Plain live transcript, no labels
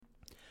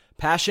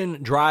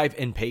Passion, drive,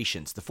 and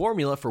patience. The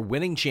formula for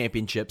winning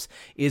championships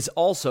is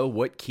also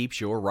what keeps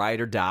your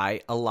ride or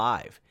die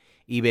alive.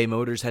 eBay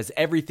Motors has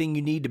everything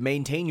you need to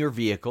maintain your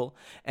vehicle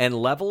and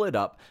level it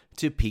up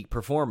to peak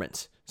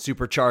performance.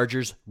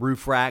 Superchargers,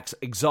 roof racks,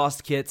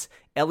 exhaust kits,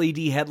 LED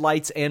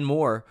headlights, and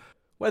more.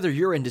 Whether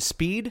you're into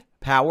speed,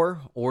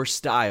 power, or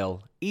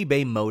style,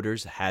 eBay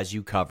Motors has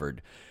you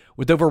covered.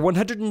 With over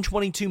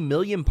 122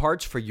 million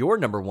parts for your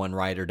number one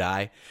ride or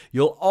die,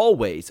 you'll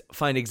always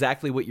find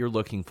exactly what you're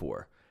looking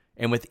for.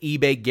 And with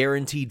eBay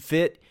Guaranteed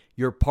Fit,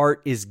 your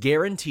part is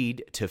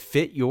guaranteed to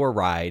fit your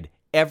ride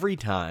every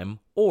time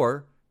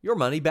or your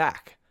money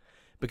back.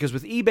 Because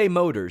with eBay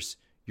Motors,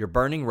 you're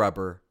burning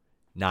rubber,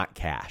 not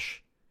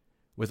cash.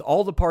 With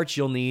all the parts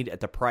you'll need at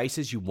the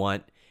prices you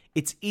want,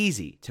 it's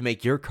easy to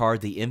make your car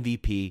the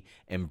MVP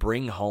and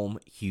bring home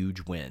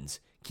huge wins.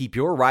 Keep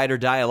your ride or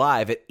die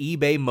alive at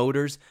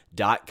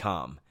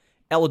ebaymotors.com.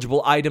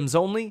 Eligible items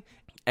only.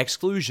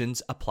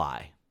 Exclusions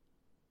apply.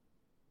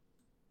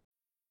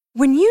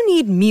 When you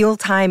need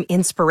mealtime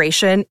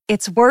inspiration,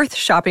 it's worth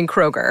shopping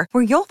Kroger,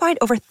 where you'll find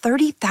over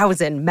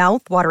 30,000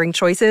 mouth-watering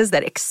choices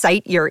that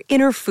excite your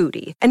inner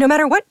foodie. And no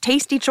matter what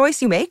tasty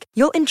choice you make,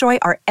 you'll enjoy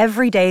our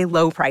everyday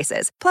low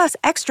prices, plus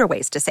extra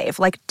ways to save,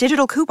 like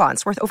digital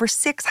coupons worth over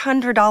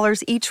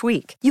 $600 each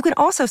week. You can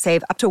also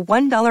save up to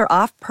 $1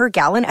 off per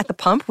gallon at the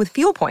pump with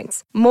fuel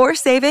points. More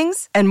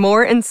savings and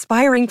more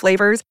inspiring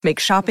flavors make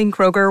shopping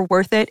Kroger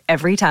worth it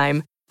every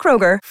time.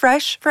 Kroger,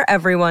 fresh for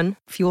everyone.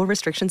 Fuel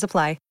restrictions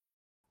apply.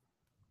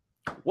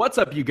 What's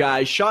up, you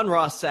guys? Sean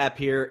Ross Sapp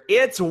here.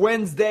 It's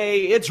Wednesday.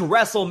 It's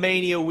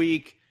WrestleMania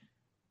week.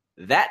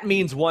 That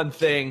means one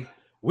thing.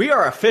 We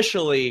are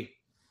officially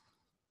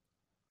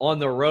on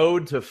the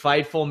road to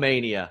Fightful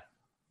Mania.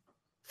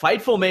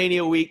 Fightful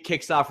Mania week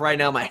kicks off right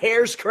now. My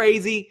hair's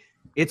crazy.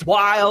 It's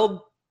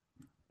wild.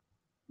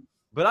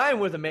 But I am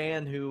with a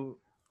man who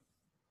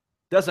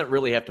doesn't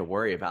really have to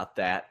worry about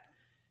that.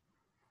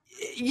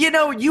 You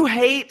know, you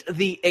hate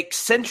the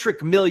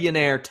eccentric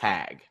millionaire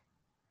tag.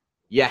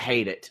 You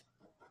hate it.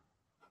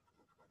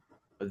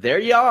 There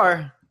you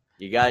are.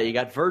 You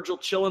got Virgil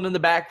chilling in the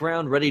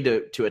background, ready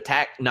to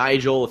attack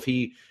Nigel if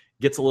he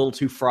gets a little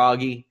too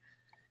froggy.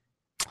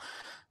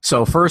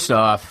 So first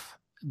off,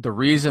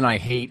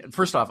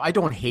 I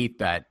don't hate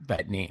that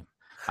name.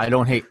 I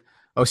don't hate.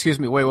 Oh, excuse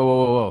me. Wait,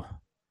 whoa.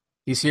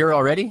 He's here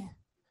already?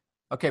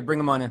 Okay,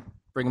 bring him on in.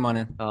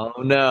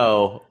 Oh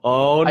no.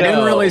 I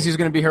didn't realize he was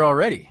going to be here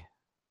already.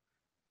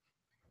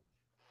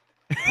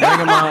 Bring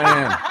him on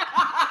in.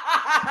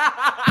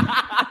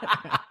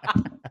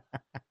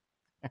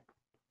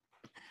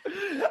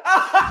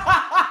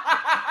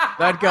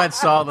 That got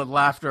solid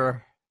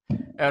laughter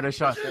out of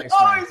shot. Thanks,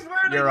 man.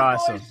 You're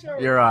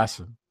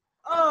awesome.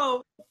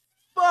 Oh,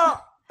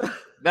 fuck.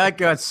 That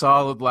got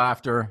solid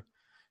laughter.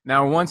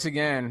 Now, once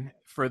again,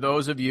 for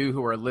those of you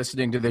who are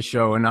listening to this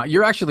show, and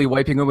you're actually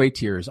wiping away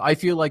tears. I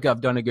feel like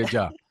I've done a good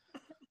job.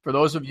 For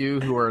those of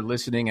you who are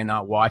listening and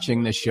not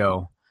watching this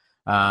show,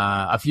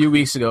 a few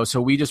weeks ago,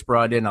 so we just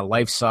brought in a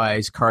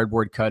life-size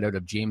cardboard cutout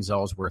of James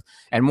Ellsworth.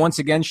 And once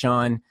again,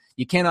 Sean,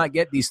 you cannot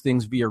get these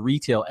things via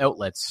retail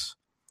outlets.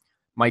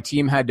 My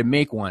team had to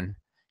make one.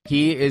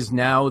 He is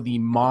now the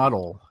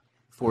model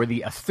for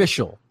the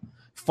official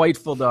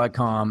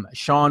Fightful.com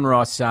Sean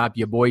Ross Sapp,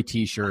 your boy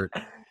t-shirt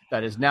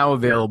that is now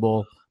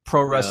available,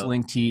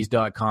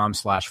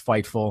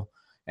 ProWrestlingTees.com/Fightful.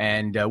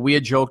 And we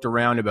had joked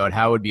around about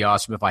how it would be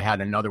awesome if I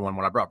had another one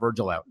when I brought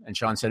Virgil out. And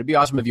Sean said, it'd be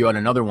awesome if you had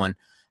another one.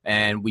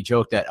 And we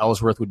joked that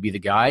Ellsworth would be the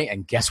guy.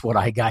 And guess what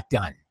I got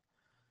done?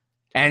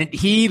 And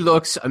he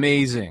looks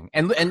amazing.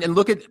 And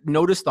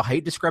notice the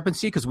height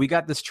discrepancy, because we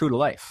got this true to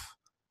life.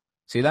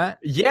 See that?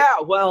 Yeah,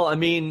 well, I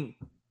mean,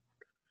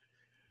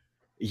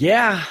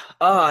 yeah.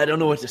 I don't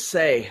know what to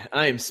say.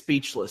 I am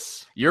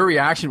speechless. Your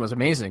reaction was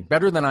amazing.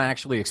 Better than I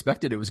actually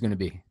expected it was going to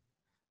be.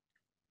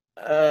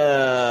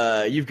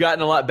 You've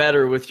gotten a lot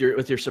better with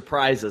your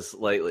surprises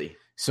lately.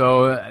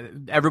 So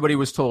everybody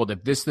was told,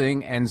 if this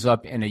thing ends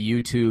up in a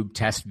YouTube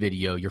test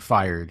video, you're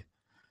fired.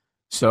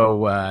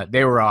 So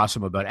they were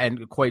awesome about it.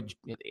 And quite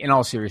in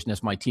all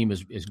seriousness, my team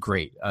is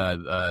great.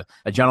 A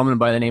gentleman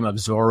by the name of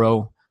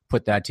Zorro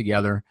put that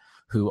together,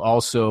 who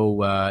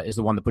also is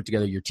the one that put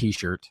together your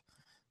T-shirt.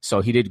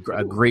 So he did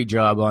a great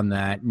job on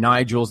that.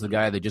 Nigel's the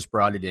guy that just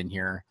brought it in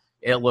here.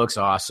 It looks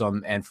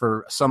awesome. And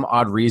for some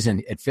odd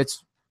reason, it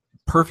fits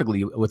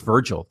perfectly with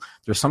Virgil.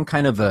 There's some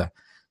kind of a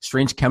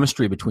strange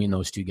chemistry between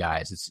those two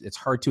guys. It's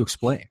hard to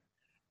explain.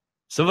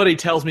 Somebody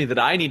tells me that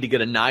I need to get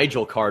a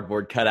Nigel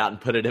cardboard cut out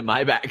and put it in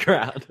my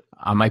background.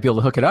 I might be able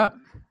to hook it up.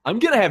 I'm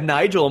going to have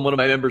Nigel on one of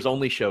my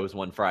members-only shows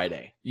one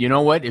Friday. You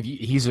know what?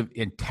 He's an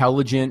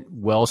intelligent,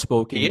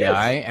 well-spoken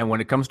guy, and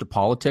when it comes to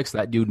politics,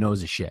 that dude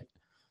knows his shit.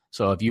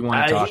 So if you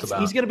want to talk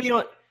about... He's going to be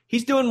on...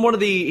 He's doing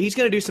he's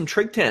going to do some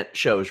Trig Tent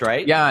shows,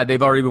 right? Yeah,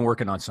 they've already been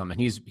working on some,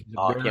 and he's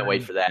I can't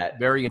wait for that.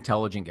 Very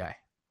intelligent guy.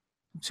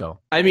 So,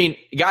 I mean,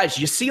 guys,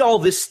 you see all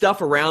this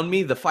stuff around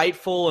me, the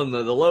Fightful and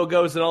the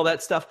logos and all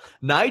that stuff.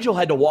 Nigel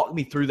had to walk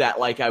me through that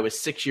like I was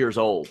 6 years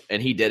old,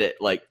 and he did it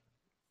like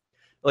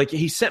Like,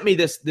 he sent me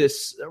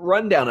this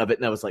rundown of it,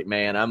 and I was like,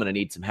 man, I'm going to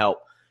need some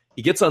help.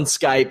 He gets on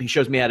Skype. He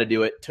shows me how to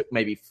do it. Took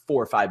maybe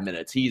 4 or 5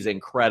 minutes. He's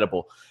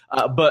incredible.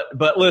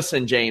 But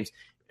listen, James,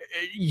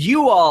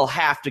 you all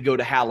have to go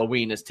to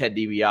Halloween as Ted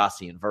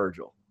DiBiase and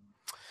Virgil.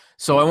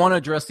 So I want to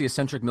address the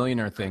eccentric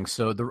millionaire thing.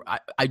 So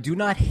I do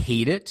not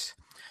hate it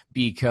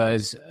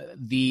because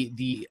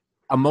the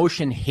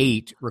emotion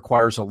hate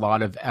requires a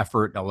lot of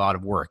effort, a lot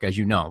of work, as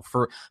you know.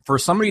 For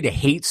somebody to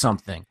hate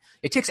something,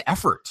 it takes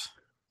effort,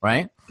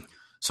 right?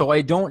 So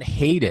I don't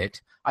hate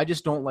it. I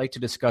just don't like to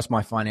discuss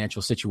my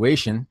financial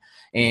situation.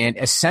 And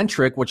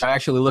eccentric, which I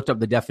actually looked up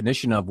the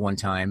definition of one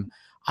time,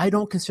 I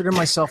don't consider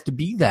myself to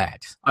be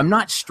that. I'm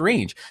not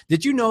strange.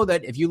 Did you know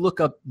that if you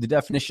look up the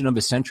definition of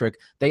eccentric,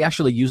 they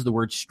actually use the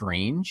word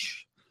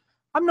strange?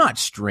 I'm not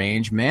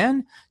strange,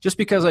 man. Just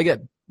because I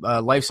get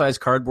life-size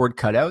cardboard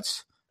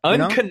cutouts.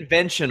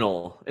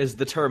 Unconventional is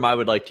the term I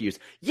would like to use.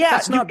 Yeah,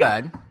 that's not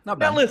bad. Not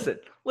bad. Now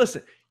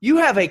listen. You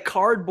have a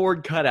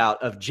cardboard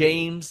cutout of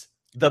James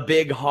the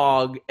Big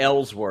Hog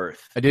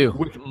Ellsworth. I do.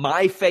 With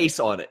my face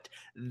on it.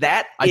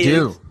 That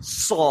is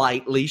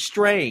slightly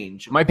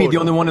strange. Might be the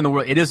only one in the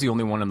world. It is the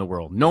only one in the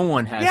world. No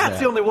one has that. Yeah,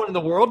 it's the only one in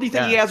the world. Do you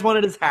think he has one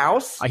at his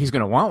house? He's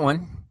going to want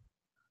one.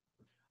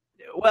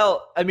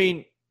 Well, I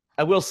mean,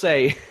 I will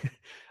say,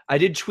 I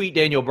did tweet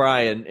Daniel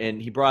Bryan,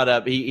 and he brought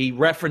up, he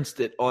referenced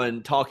it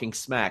on Talking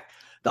Smack.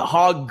 The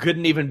Hog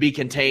couldn't even be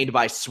contained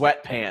by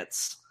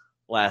sweatpants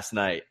last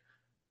night.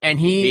 And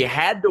he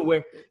had to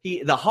wear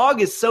the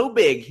Hog is so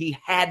big he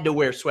had to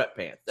wear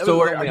sweatpants.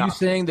 So are you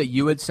saying that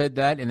you had said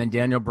that and then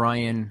Daniel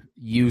Bryan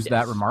used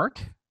that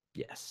remark?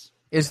 Yes.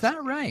 Is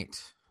that right?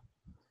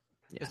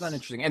 Yes. It's not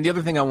interesting. And the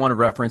other thing I want to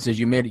reference is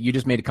you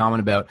just made a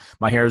comment about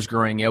my hair is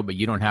growing out, but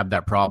you don't have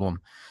that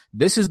problem.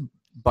 This is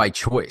by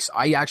choice.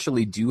 I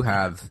actually do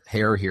have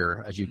hair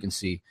here, as you can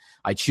see.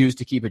 I choose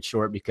to keep it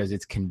short because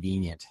it's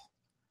convenient.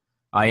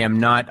 I am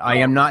not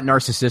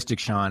narcissistic,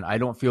 Sean. I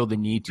don't feel the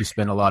need to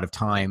spend a lot of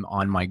time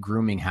on my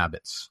grooming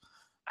habits.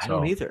 I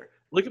don't either.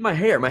 Look at my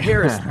hair. My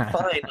hair is fine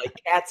like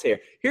cat's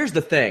hair. Here's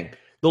the thing.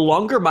 The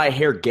longer my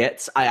hair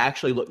gets, I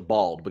actually look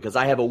bald because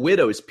I have a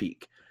widow's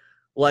peak.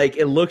 Like,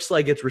 it looks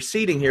like it's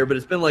receding here, but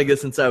it's been like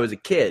this since I was a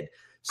kid.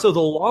 So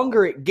the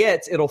longer it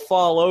gets, it'll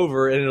fall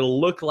over and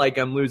it'll look like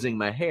I'm losing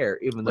my hair,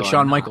 even though like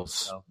Shawn Michaels.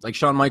 So. Like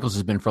Shawn Michaels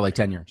has been for like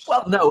 10 years.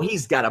 Well, no,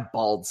 he's got a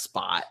bald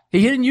spot. He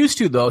didn't used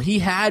to, though. He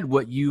had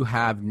what you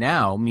have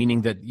now,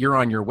 meaning that you're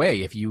on your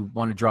way if you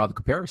want to draw the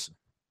comparison.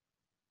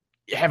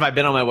 Have I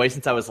been on my way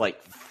since I was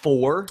like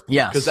 4?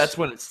 Yes. Because that's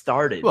when it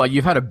started. Well,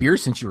 you've had a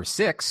beard since you were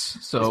 6.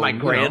 So is my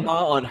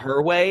grandma on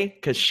her way?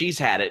 Because she's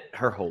had it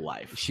her whole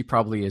life. She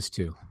probably is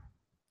too.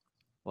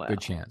 Wow. Good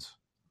chance.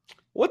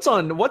 What's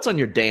on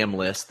your damn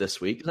list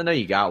this week? I know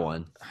you got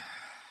one.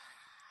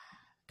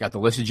 Got the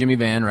list of Jimmy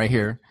Van right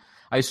here.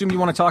 I assume you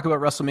want to talk about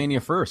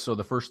WrestleMania first. So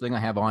the first thing I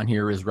have on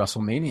here is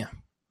WrestleMania.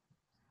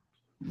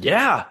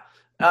 Yeah.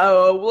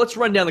 Let's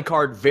run down the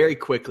card very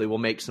quickly. We'll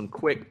make some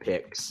quick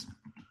picks.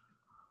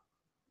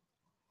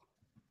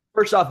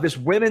 First off, this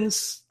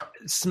women's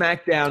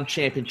SmackDown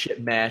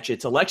Championship match.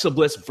 It's Alexa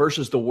Bliss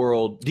versus the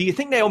World. Do you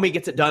think Naomi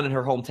gets it done in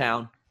her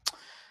hometown?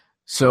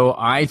 So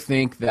I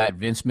think that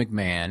Vince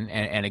McMahon,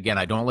 and again,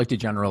 I don't like to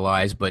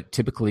generalize, but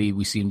typically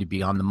we seem to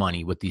be on the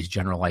money with these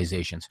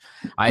generalizations.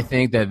 I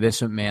think that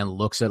Vince McMahon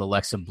looks at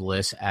Alexa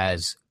Bliss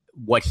as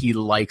what he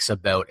likes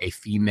about a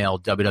female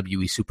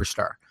WWE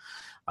superstar.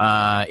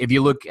 If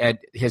you look at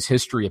his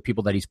history of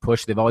people that he's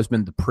pushed, they've always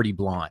been the pretty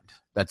blonde.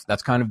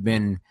 That's kind of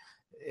been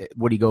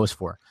what he goes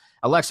for.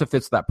 Alexa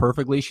fits that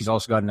perfectly. She's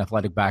also got an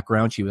athletic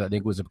background. She, I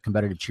think, was a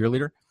competitive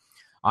cheerleader.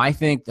 I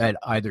think that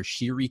either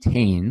she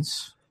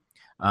retains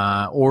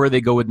or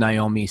they go with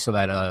Naomi so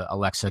that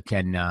Alexa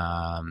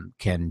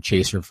can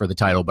chase her for the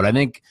title. But I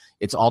think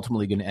it's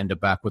ultimately going to end up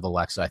back with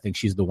Alexa. I think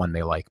she's the one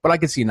they like. But I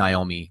could see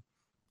Naomi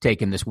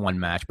taking this one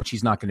match, but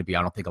she's not going to be,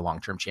 I don't think, a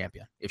long-term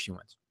champion if she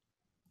wins.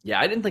 Yeah,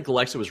 I didn't think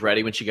Alexa was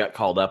ready when she got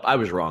called up. I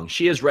was wrong.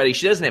 She is ready.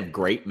 She doesn't have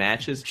great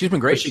matches. She's been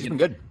great. She's been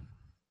good.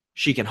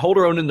 She can hold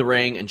her own in the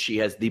ring, and she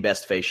has the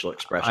best facial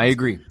expressions. I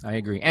agree.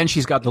 And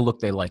she's got the look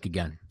they like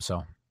again.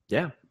 So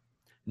yeah.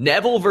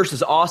 Neville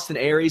versus Austin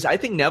Aries. I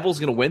think Neville's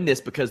going to win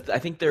this because I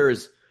think there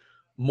is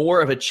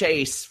more of a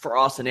chase for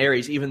Austin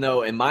Aries, even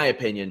though, in my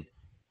opinion,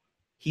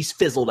 he's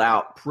fizzled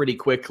out pretty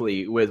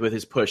quickly with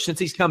his push. Since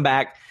he's come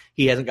back,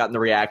 he hasn't gotten the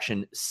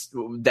reaction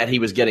that he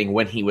was getting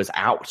when he was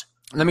out.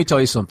 Let me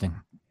tell you something.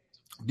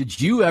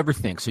 Did you ever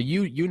think, so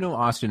you know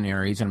Austin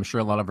Aries, and I'm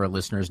sure a lot of our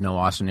listeners know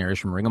Austin Aries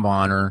from Ring of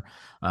Honor,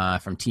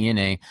 from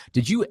TNA.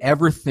 Did you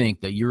ever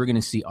think that you were going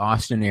to see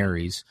Austin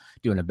Aries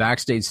doing a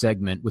backstage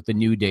segment with the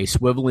New Day,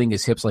 swiveling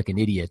his hips like an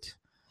idiot?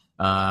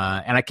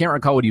 And I can't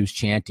recall what he was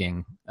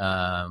chanting,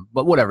 but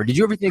whatever. Did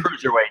you ever think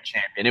Cruiserweight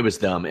champion? It was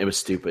dumb. It was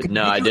stupid.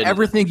 No, I didn't. Did you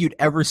ever think you'd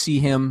ever see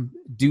him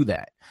do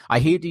that? I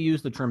hate to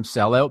use the term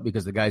sellout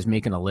because the guy's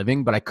making a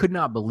living, but I could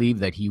not believe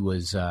that he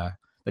was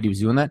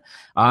doing that.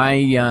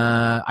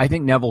 I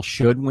think Neville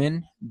should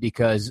win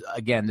because,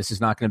 again, this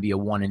is not going to be a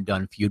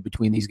one-and-done feud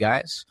between these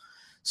guys.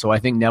 So I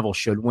think Neville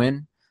should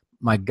win.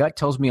 My gut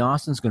tells me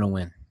Austin's going to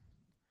win.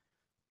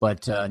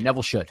 but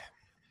Neville should.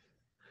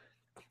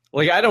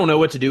 Like, I don't know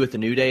what to do with the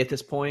New Day at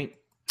this point.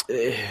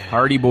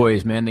 Hardy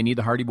Boys, man. They need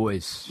the Hardy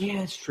Boys.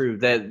 Yeah, it's true.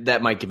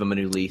 That might give them a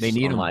new lease. They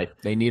need on them. life.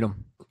 They need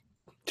them.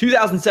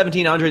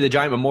 2017 Andre the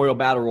Giant Memorial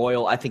Battle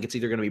Royal. I think it's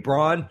either going to be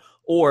Braun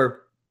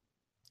or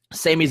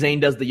Sami Zayn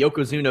does the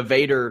Yokozuna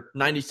Vader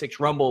 96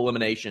 Rumble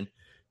elimination,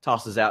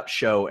 tosses out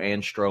Show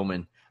and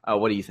Strowman.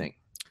 What do you think?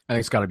 I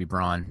think it's got to be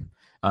Braun.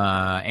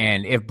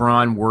 And if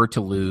Braun were to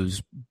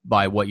lose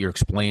by what you're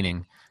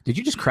explaining, did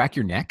you just crack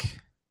your neck?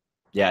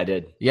 Yeah, I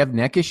did. You have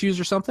neck issues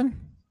or something?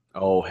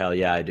 Oh, hell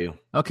yeah, I do.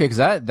 Okay, because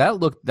I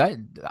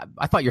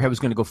thought your head was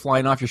going to go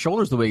flying off your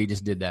shoulders the way you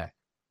just did that.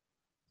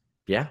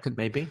 Yeah,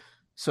 maybe.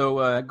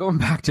 So going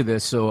back to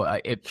this,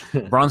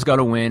 if Braun's got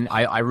to win,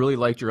 I really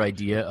liked your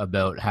idea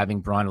about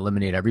having Braun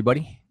eliminate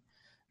everybody.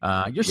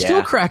 You're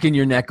still cracking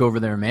your neck over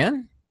there,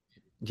 man.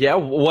 Yeah,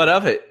 what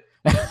of it?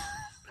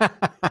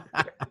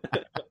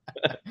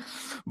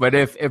 But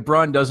if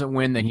Braun doesn't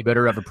win, then he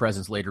better have a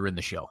presence later in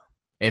the show.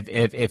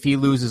 If he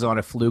loses on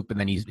a fluke, but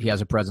then he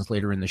has a presence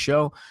later in the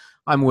show,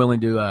 I'm willing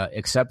to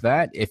accept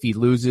that. If he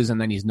loses and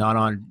then he's not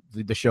on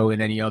the show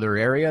in any other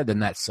area, then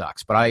that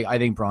sucks. But I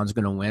think Braun's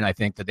going to win. I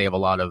think that they have a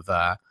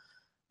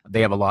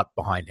lot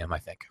behind him, I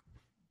think.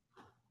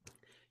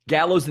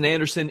 Gallows and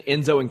Anderson,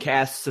 Enzo and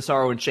Cass,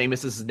 Cesaro and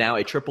Sheamus. This is now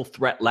a triple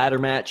threat ladder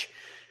match.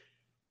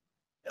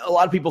 A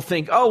lot of people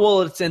think, oh,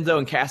 well, it's Enzo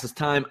and Cass's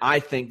time. I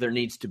think there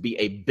needs to be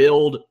a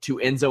build to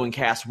Enzo and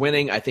Cass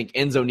winning. I think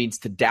Enzo needs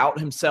to doubt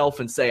himself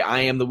and say,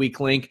 I am the weak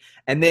link.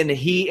 And then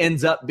he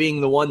ends up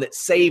being the one that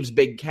saves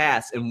Big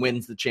Cass and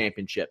wins the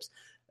championships.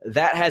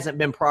 That hasn't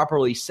been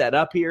properly set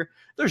up here.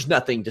 There's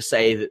nothing to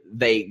say that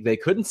they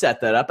couldn't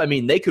set that up. I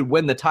mean, they could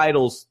win the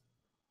titles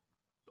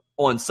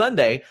on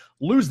Sunday,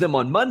 lose them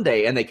on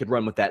Monday, and they could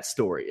run with that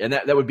story. And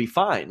that would be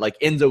fine. Like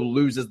Enzo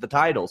loses the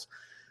titles.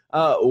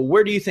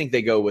 Where do you think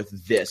they go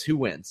with this? Who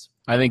wins?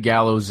 I think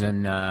Gallows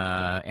and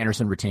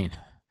Anderson retain.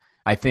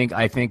 I think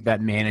that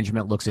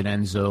management looks at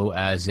Enzo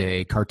as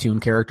a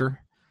cartoon character.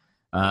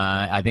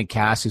 I think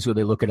Cass is who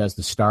they look at as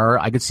the star.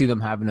 I could see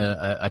them having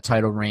a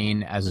title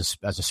reign as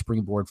a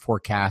springboard for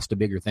Cass to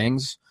bigger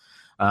things.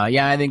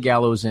 I think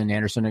Gallows and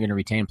Anderson are going to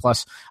retain.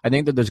 Plus, I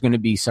think that there's going to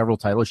be several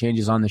title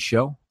changes on the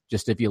show.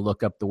 Just if you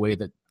look up the way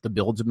that the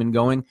builds have been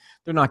going,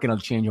 they're not going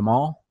to change them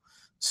all.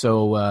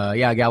 So,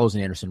 Gallows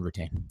and Anderson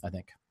retain, I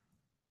think.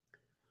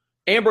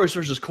 Ambrose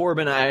versus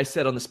Corbin. I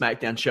said on the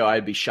SmackDown show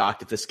I'd be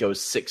shocked if this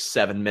goes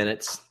 6-7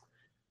 minutes.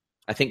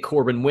 I think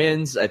Corbin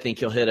wins. I think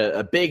he'll hit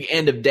a big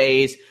end of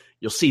days.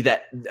 You'll see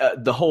that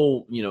the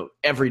whole,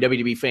 every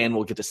WWE fan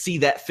will get to see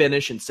that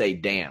finish and say,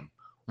 damn,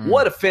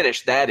 what a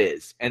finish that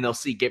is. And they'll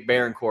see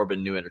Baron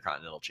Corbin, new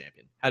Intercontinental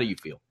Champion. How do you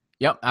feel?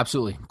 Yep,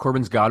 absolutely.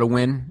 Corbin's got to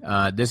win.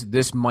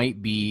 This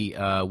might be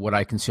what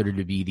I consider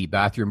to be the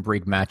bathroom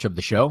break match of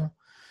the show.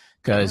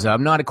 Because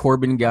I'm not a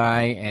Corbin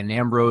guy, and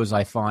Ambrose,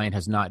 I find,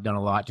 has not done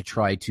a lot to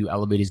try to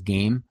elevate his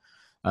game.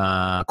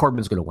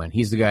 Corbin's going to win.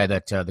 He's the guy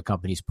that the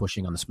company's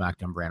pushing on the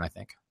SmackDown brand, I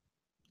think.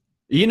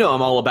 I'm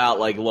all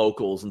about like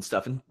locals and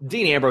stuff. And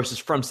Dean Ambrose is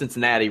from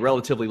Cincinnati,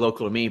 relatively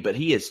local to me, but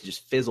he has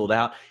just fizzled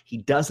out. He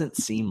doesn't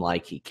seem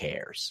like he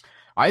cares.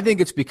 I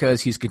think it's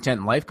because he's content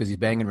in life because he's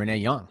banging Renee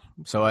Young.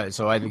 So I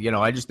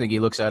just think he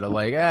looks at it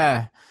like,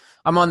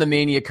 I'm on the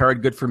Mania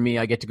card. Good for me.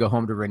 I get to go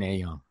home to Renee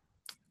Young.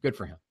 Good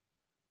for him.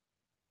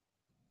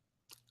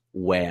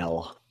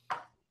 Well,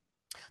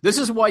 this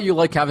is why you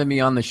like having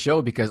me on the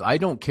show, because I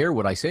don't care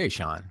what I say,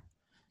 Sean.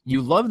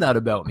 You love that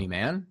about me,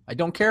 man. I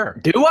don't care.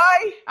 Do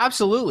I?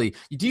 Absolutely.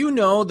 Do you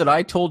know that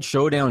I told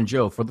Showdown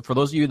Joe, for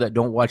those of you that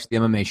don't watch the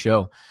MMA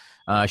show,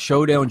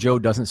 Showdown Joe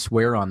doesn't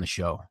swear on the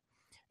show.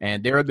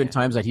 And there have been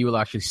times that he will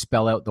actually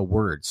spell out the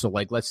word. So,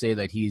 like, let's say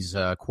that he's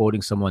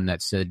quoting someone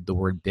that said the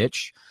word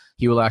bitch.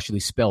 He will actually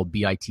spell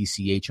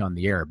B-I-T-C-H on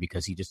the air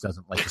because he just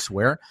doesn't like to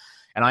swear.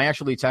 And I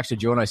actually texted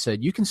Joe and I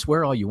said, you can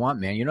swear all you want,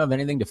 man. You don't have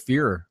anything to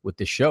fear with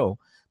this show.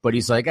 But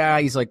he's like,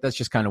 that's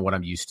just kind of what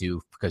I'm used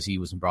to because he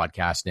was in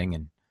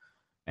broadcasting.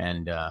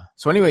 And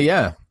so anyway,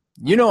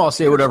 I'll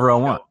say whatever I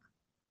want.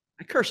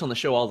 I curse on the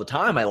show all the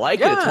time. I like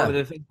it. It's one of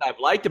the things I've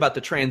liked about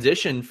the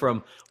transition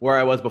from where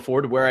I was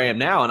before to where I am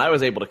now. And I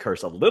was able to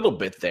curse a little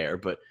bit there.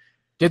 But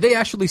did they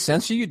actually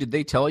censor you? Did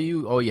they tell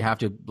you, you have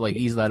to like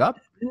ease that up?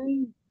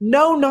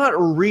 No, not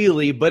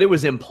really. But it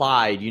was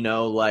implied,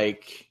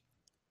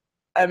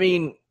 I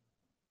mean,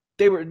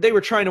 they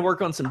were trying to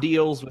work on some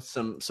deals with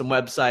some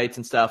websites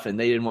and stuff, and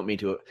they didn't want me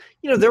to.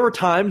 There were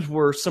times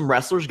where some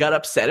wrestlers got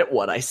upset at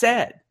what I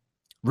said.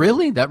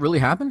 Really? That really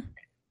happened?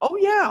 Oh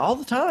yeah, all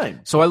the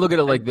time. So I look at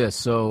it like this.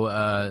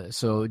 So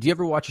do you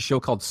ever watch a show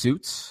called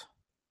Suits?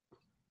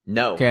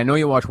 No. Okay, I know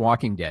you watch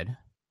Walking Dead,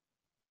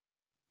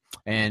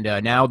 and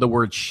now the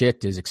word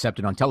shit is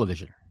accepted on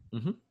television.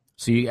 Mm-hmm.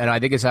 So and I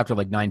think it's after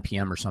like 9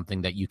 p.m. or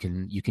something that you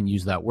can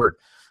use that word.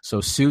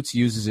 So Suits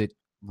uses it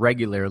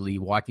regularly.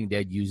 Walking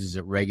Dead uses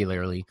it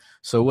regularly.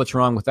 So what's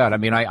wrong with that? I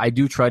mean, I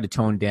do try to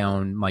tone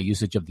down my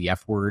usage of the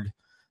F word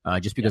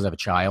just because I have a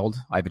child.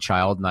 I have a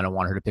child, and I don't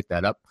want her to pick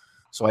that up.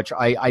 So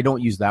I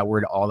don't use that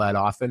word all that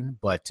often.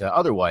 But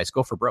otherwise,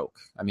 go for broke.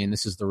 I mean,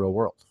 this is the real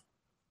world.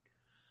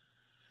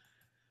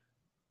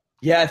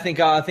 Yeah, I think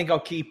I'll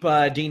keep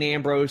Dean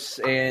Ambrose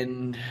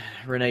and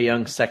Renee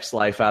Young's sex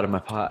life out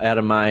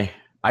of my.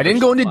 I didn't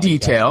go into podcast.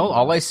 detail.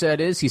 All I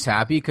said is he's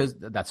happy because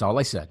that's all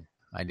I said.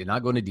 I did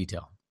not go into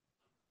detail.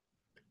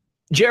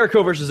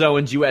 Jericho versus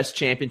Owens U.S.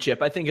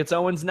 Championship. I think it's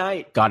Owens'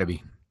 night. Got to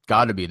be.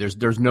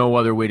 There's no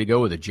other way to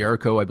go with it.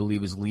 Jericho, I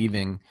believe, is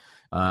leaving.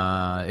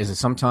 Is it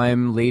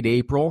sometime late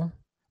April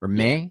or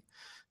May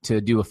to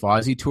do a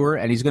Fozzy tour,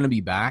 and he's going to be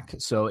back.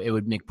 So it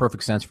would make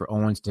perfect sense for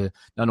Owens to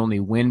not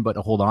only win but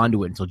to hold on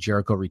to it until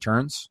Jericho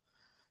returns.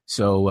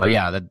 So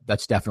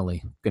that's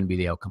definitely going to be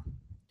the outcome.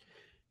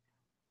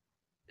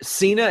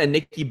 Cena and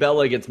Nikki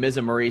Bella against Miz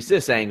and Maurice.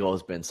 This angle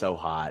has been so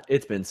hot.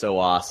 It's been so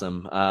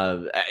awesome.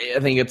 I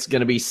think it's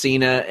going to be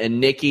Cena and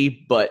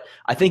Nikki, but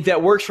I think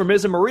that works for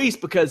Miz and Maurice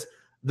because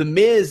the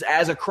Miz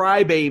as a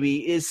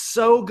crybaby is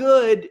so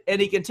good, and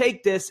he can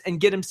take this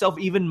and get himself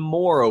even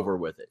more over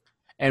with it.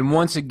 And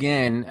once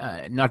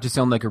again, not to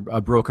sound like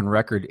a broken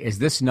record, is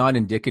this not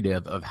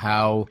indicative of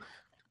how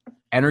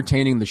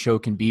entertaining the show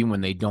can be when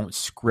they don't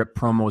script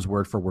promos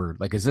word for word?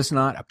 Like, is this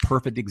not a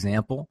perfect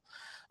example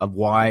of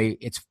why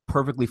it's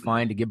perfectly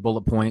fine to give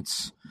bullet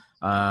points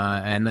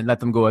and then let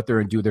them go out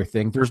there and do their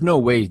thing? There's no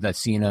way that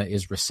Cena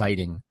is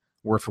reciting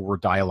word for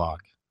word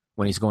dialogue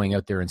when he's going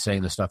out there and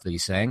saying the stuff that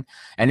he's saying.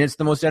 And it's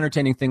the most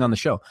entertaining thing on the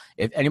show.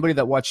 If anybody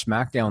that watched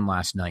SmackDown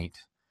last night,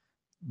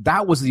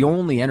 that was the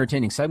only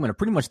entertaining segment of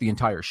pretty much the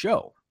entire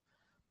show,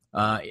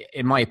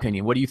 in my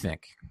opinion. What do you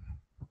think?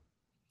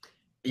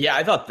 Yeah,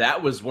 I thought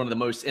that was one of the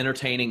most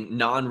entertaining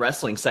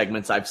non-wrestling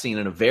segments I've seen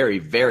in a very,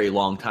 very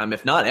long time,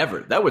 if not ever.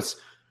 That was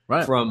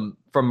right. From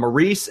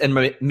Maurice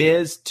and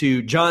Miz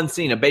to John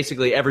Cena,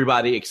 basically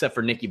everybody except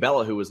for Nikki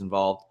Bella who was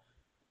involved.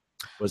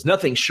 Was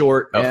nothing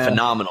short of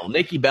phenomenal.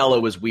 Nikki Bella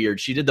was weird.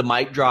 She did the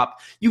mic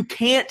drop. You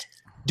can't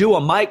do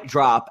a mic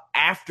drop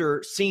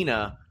after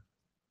Cena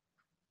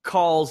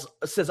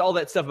says all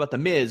that stuff about the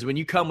Miz when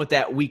you come with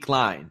that weak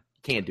line.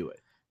 You can't do it.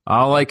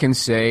 All I can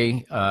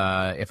say,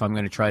 if I'm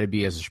going to try to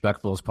be as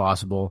respectful as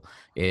possible,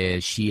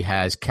 is she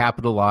has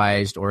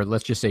capitalized, or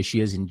let's just say she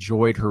has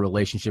enjoyed her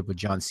relationship with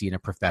John Cena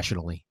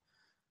professionally.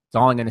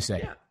 That's all I'm going to say.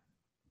 Yeah.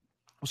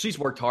 Well, she's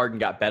worked hard and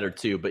got better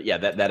too, but yeah,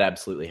 that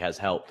absolutely has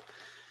helped.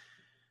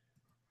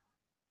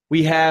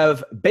 We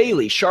have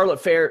Bayley, Charlotte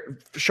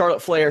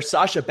Flair,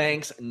 Sasha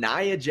Banks,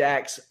 Nia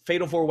Jax,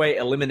 Fatal 4-Way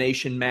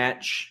elimination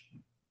match.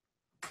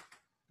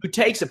 Who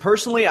takes it?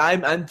 Personally,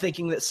 I'm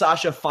thinking that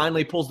Sasha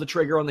finally pulls the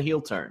trigger on the heel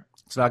turn.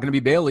 It's not going to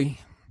be Bayley.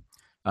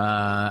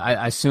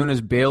 As soon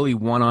as Bayley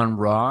won on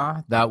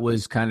Raw, that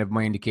was kind of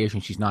my indication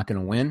she's not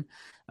going to win.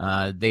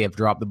 They have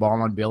dropped the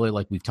ball on Bayley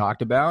like we've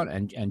talked about.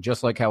 And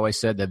just like how I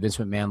said that Vince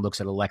McMahon looks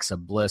at Alexa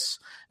Bliss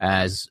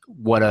as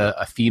what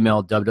a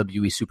female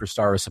WWE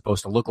superstar is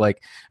supposed to look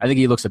like, I think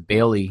he looks at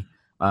Bayley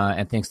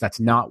and thinks that's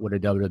not what a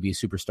WWE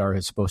superstar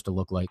is supposed to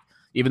look like,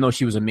 even though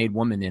she was a made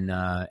woman in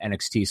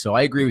NXT. So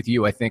I agree with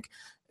you. I think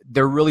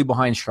they're really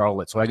behind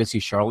Charlotte. So I could see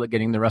Charlotte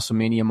getting the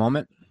WrestleMania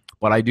moment.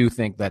 But I do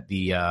think that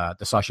the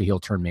Sasha heel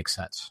turn makes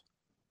sense.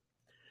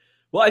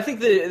 Well, I think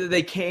that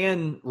they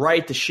can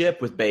right the ship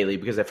with Bayley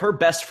because if her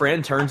best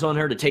friend turns on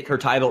her to take her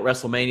title at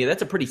WrestleMania,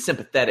 that's a pretty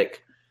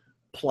sympathetic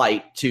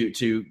plight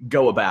to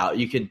go about.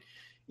 You can,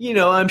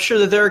 I'm sure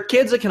that there are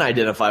kids that can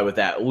identify with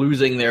that,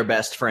 losing their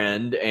best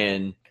friend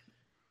and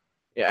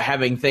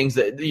having things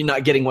that you're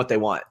not getting what they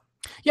want.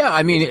 Yeah,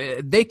 I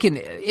mean, they can,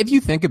 if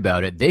you think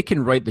about it, they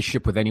can right the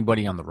ship with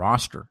anybody on the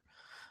roster.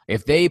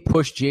 If they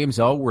push James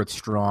Ellsworth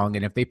strong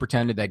and if they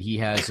pretended that he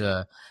has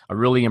a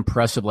really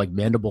impressive like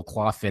mandible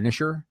claw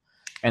finisher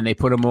and they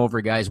put him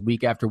over guys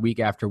week after week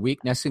after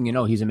week, next thing you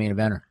know, he's a main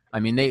eventer. I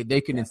mean,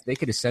 they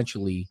could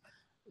essentially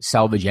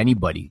salvage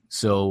anybody.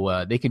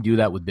 So they can do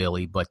that with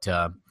Bayley. But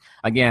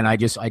again, I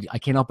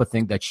can't help but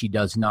think that she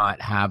does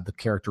not have the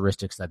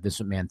characteristics that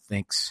this man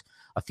thinks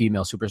a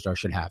female superstar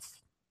should have.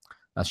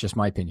 That's just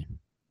my opinion.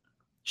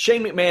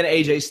 Shane McMahon,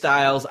 AJ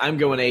Styles. I'm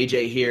going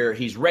AJ here.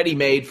 He's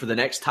ready-made for the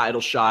next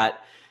title shot.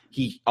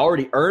 He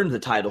already earned the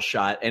title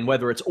shot, and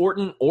whether it's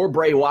Orton or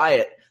Bray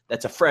Wyatt,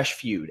 that's a fresh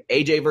feud.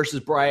 AJ versus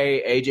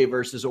Bray, AJ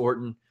versus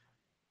Orton.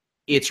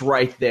 It's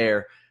right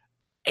there.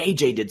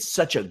 AJ did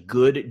such a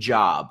good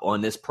job on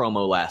this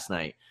promo last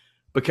night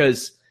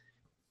because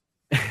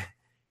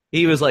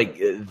he was like,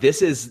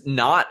 this is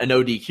not an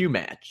ODQ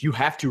match. You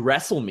have to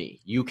wrestle me.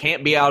 You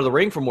can't be out of the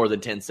ring for more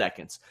than 10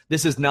 seconds.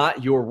 This is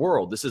not your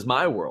world. This is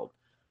my world.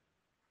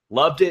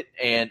 Loved it.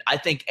 And I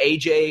think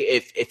AJ,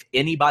 if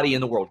anybody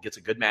in the world gets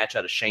a good match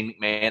out of Shane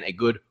McMahon,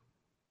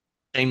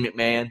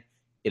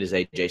 it is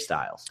AJ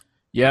Styles.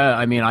 Yeah,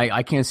 I mean,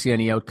 I can't see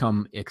any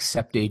outcome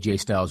except AJ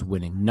Styles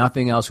winning.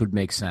 Nothing else would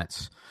make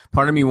sense.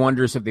 Part of me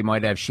wonders if they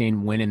might have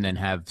Shane win and then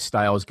have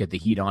Styles get the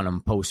heat on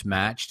him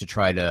post-match to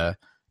try to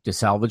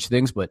salvage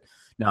things. But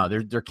no,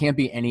 there can't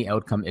be any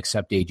outcome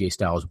except AJ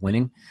Styles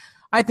winning.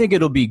 I think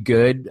it'll be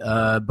good,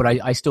 but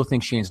I still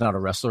think Shane's not a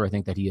wrestler. I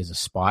think that he is a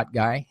spot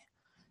guy.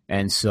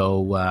 And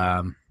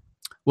so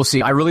we'll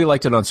see. I really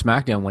liked it on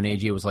SmackDown when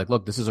AJ was like,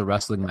 look, this is a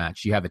wrestling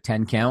match. You have a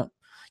 10 count.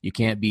 You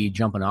can't be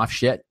jumping off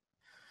shit.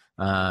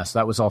 So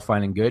that was all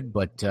fine and good.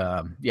 But,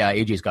 yeah,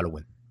 AJ's got to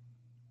win.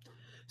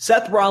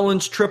 Seth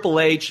Rollins, Triple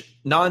H,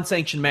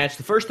 non-sanctioned match.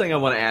 The first thing I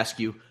want to ask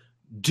you,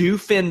 do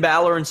Finn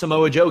Balor and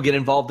Samoa Joe get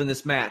involved in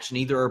this match?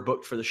 Neither are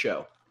booked for the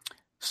show.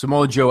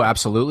 Samoa Joe,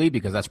 absolutely,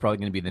 because that's probably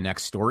going to be the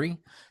next story.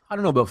 I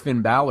don't know about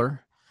Finn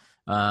Balor.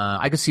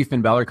 I could see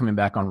Finn Balor coming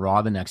back on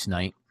Raw the next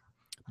night.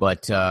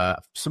 But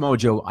Samoa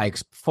Joe, I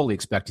fully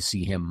expect to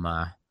see him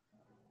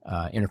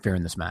interfere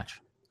in this match.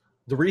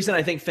 The reason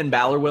I think Finn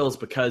Balor will is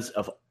because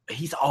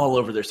he's all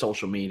over their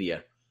social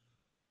media.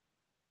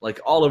 Like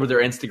all over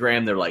their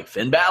Instagram, they're like,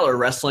 Finn Balor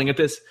wrestling at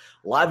this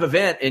live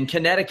event in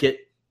Connecticut.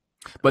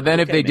 But then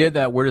if they did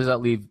that, where does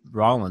that leave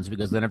Rollins?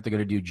 Because then if they're going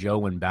to do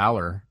Joe and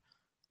Balor,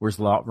 where's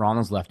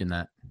Rollins left in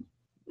that?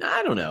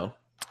 I don't know.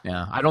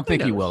 Yeah, I don't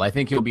think he will. I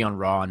think he'll be on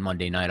Raw on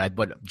Monday night.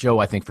 But Joe,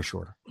 I think for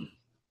sure.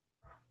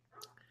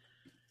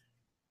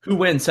 Who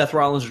wins, Seth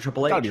Rollins or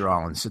Triple H? It's got to be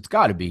Rollins. It's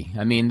got to be.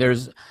 I mean,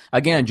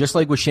 again, just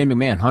like with Shane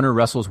McMahon, Hunter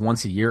wrestles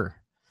once a year.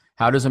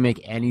 How does it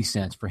make any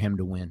sense for him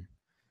to win?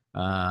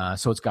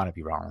 So it's got to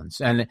be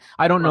Rollins. And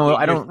I don't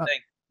know.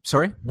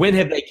 Sorry? When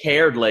have they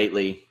cared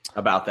lately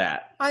about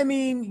that? I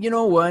mean, you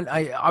know what?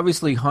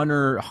 Obviously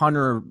Hunter,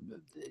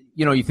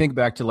 you think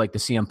back to like the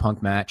CM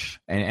Punk match,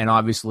 and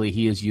obviously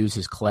he has used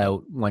his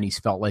clout when he's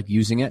felt like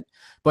using it.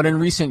 But in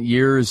recent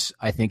years,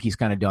 I think he's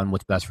kind of done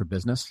what's best for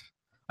business.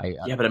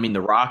 But I mean,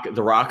 The Rock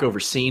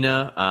over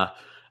Cena.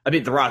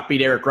 The Rock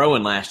beat Eric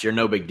Rowan last year.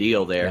 No big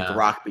deal there. Yeah. The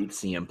Rock beat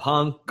CM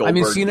Punk.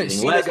 Goldberg beating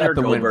Lesnar.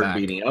 Goldberg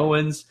beating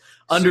Owens.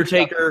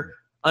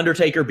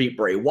 Undertaker beat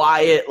Bray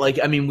Wyatt.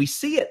 We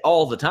see it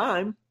all the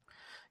time.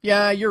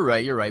 Yeah, you're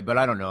right. But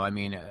I don't know. I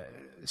mean,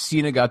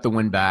 Cena got the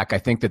win back. I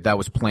think that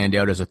was planned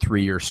out as a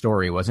 3-year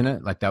story, wasn't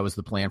it? Like that was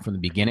the plan from the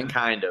beginning.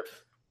 Kind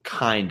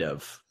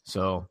of.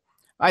 So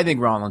I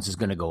think Rollins is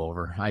going to go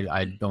over.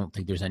 I don't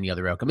think there's any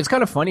other outcome. It's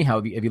kind of funny how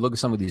if you look at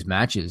some of these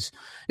matches,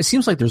 it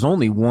seems like there's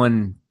only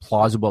one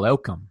plausible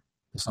outcome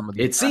to some of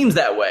these. It seems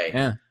that way.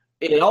 Yeah.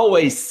 It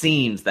always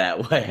seems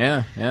that way.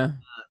 Yeah.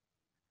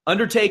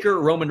 Undertaker,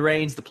 Roman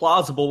Reigns, the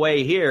plausible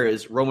way here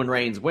is Roman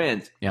Reigns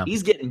wins. Yeah.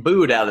 He's getting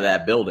booed out of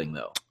that building,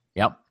 though.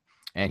 Yep.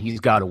 And he's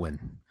got to win.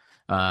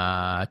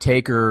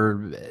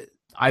 Taker,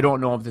 I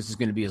don't know if this is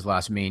going to be his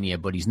last Mania,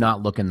 but he's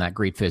not looking that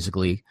great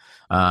physically.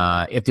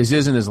 If this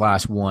isn't his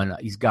last one,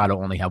 he's got to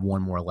only have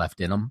one more left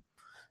in him.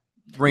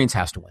 Reigns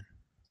has to win.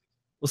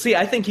 Well, see,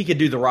 I think he could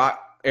do the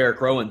Rock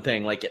Eric Rowan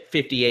thing like at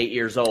 58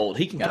 years old.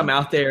 He can come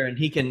out there and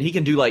he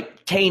can do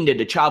like Kane did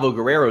to Chavo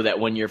Guerrero that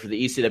one year for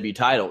the ECW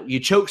title. You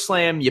choke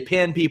slam, you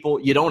pin people.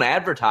 You don't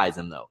advertise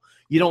them, though.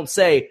 You don't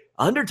say,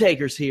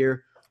 Undertaker's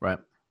here. Right.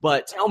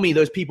 But tell me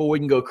those people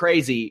wouldn't go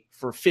crazy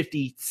for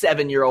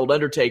 57-year-old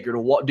Undertaker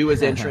to do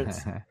his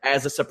entrance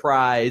as a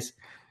surprise.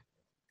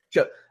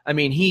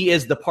 He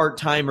is the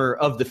part-timer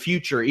of the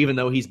future, even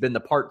though he's been the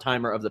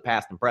part-timer of the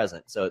past and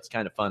present. So it's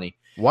kind of funny.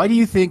 Why do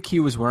you think he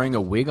was wearing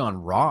a wig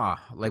on Raw?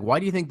 Like, why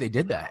do you think they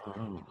did that?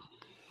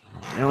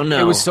 I don't know.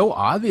 It was so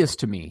obvious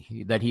to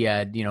me that he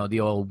had, the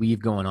old weave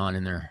going on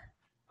in there.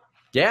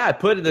 Yeah, I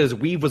put it as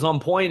weave was on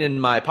point in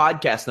my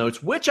podcast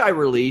notes, which I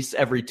release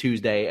every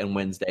Tuesday and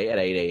Wednesday at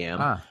 8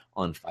 a.m.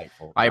 On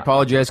Fightful. I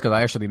apologize because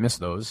I actually missed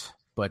those.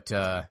 But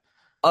I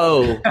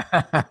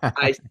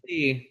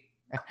see.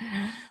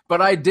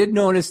 But I did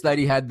notice that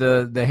he had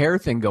the hair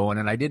thing going,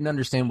 and I didn't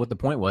understand what the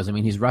point was. I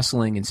mean, he's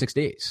wrestling in 6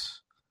 days.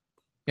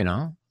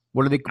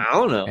 What are they? I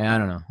don't know. I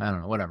don't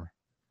know. Whatever.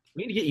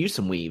 We need to get you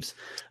some weaves.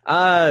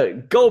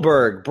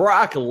 Goldberg,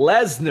 Brock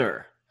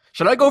Lesnar.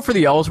 Should I go for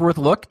the Ellsworth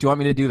look? Do you want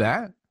me to do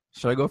that?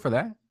 Should I go for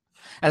that?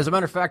 As a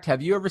matter of fact,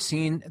 have you ever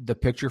seen the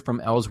picture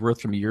from Ellsworth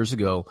from years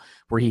ago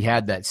where he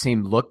had that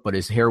same look, but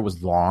his hair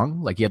was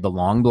long? Like he had the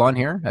long blonde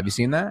hair? Have you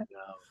seen that?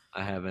 No,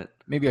 I haven't.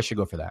 Maybe I should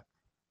go for that.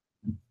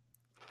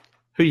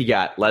 Who you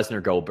got?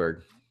 Lesnar,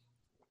 Goldberg?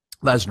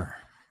 Lesnar.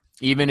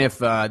 Even if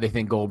they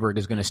think Goldberg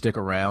is going to stick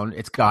around,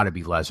 it's got to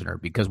be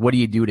Lesnar, because what do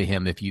you do to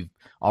him if you've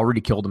already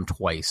killed him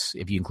twice,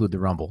 if you include the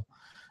Rumble,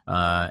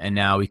 and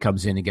now he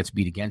comes in and gets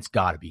beat again? It's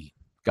got to be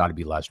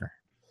Lesnar.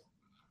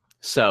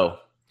 So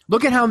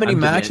look at how many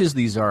matches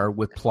these are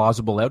with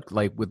plausible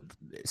with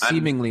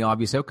seemingly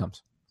obvious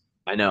outcomes.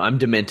 I know I'm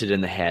demented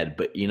in the head,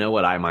 but you know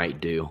what I might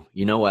do?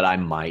 You know what I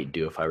might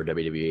do if I were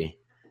WWE?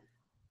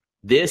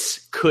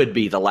 This could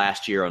be the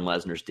last year on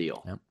Lesnar's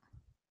deal. Yep.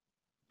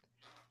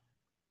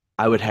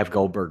 I would have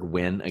Goldberg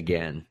win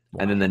again.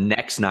 Wow. And then the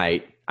next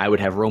night, I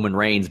would have Roman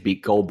Reigns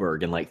beat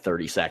Goldberg in like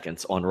 30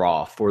 seconds on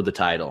Raw for the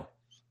title.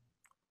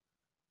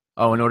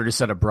 Oh, in order to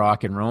set up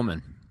Brock and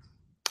Roman.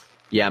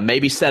 Yeah,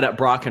 maybe set up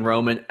Brock and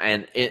Roman.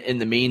 And in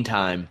the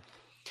meantime,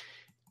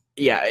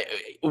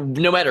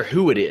 no matter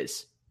who it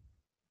is,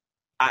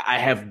 I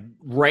have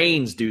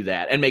Reigns do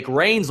that and make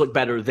Reigns look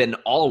better than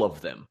all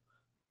of them.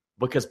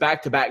 Because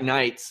back-to-back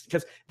nights,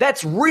 because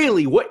that's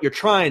really what you're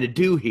trying to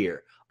do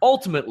here.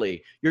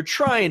 Ultimately, you're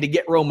trying to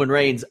get Roman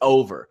Reigns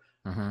over.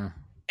 Mm-hmm.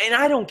 And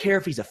I don't care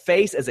if he's a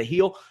face as a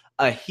heel.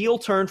 A heel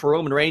turn for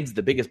Roman Reigns is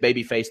the biggest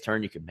baby face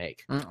turn you can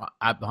make.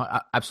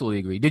 I absolutely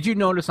agree. Did you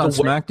notice on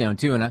SmackDown,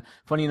 too? And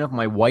funny enough,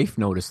 my wife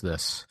noticed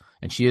this,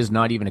 and she is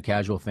not even a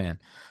casual fan.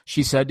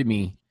 She said to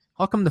me,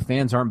 how come the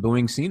fans aren't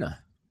booing Cena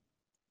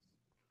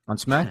on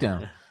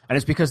SmackDown? And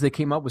it's because they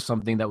came up with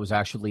something that was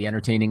actually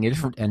entertaining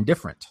and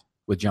different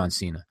with John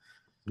Cena.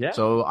 Yeah.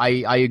 So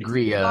I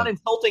agree. It's not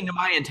insulting to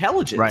my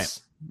intelligence.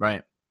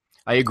 Right.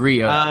 I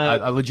agree.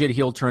 A legit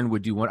heel turn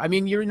would do one. I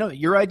mean,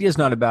 your idea is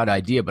not a bad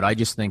idea, but I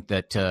just think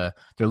that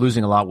they're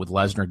losing a lot with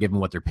Lesnar, given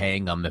what they're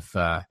paying him if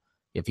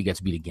he gets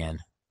beat again.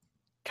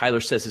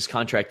 Kyler says his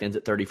contract ends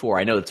at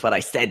 34. I know that's what I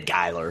said,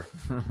 Kyler.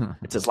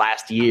 It's his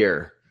last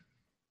year.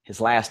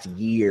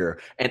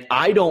 And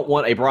I don't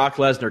want a Brock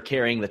Lesnar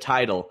carrying the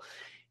title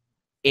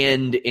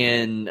end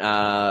in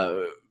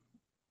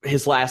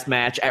his last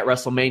match at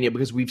WrestleMania,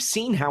 because we've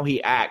seen how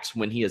he acts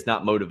when he is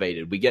not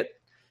motivated. We get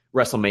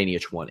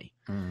WrestleMania 20.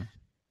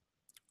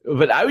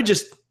 But I would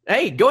just,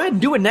 go ahead and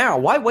do it now.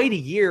 Why wait a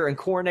year and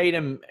coronate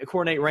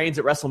Reigns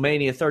at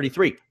WrestleMania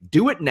 33?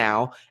 Do it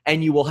now,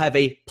 and you will have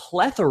a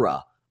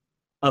plethora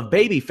of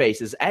baby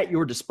faces at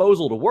your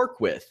disposal to work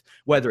with,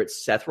 whether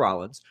it's Seth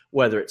Rollins,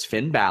 whether it's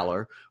Finn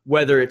Balor,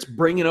 whether it's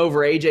bringing over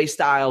AJ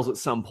Styles at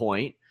some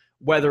point,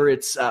 whether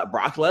it's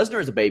Brock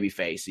Lesnar as a baby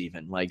face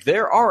even. Like,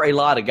 there are a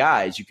lot of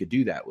guys you could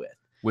do that with.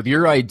 With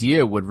your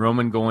idea, would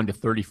Roman go into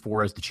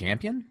 34 as the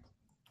champion?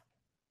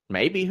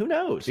 Maybe. Who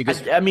knows?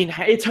 Because I mean,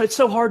 it's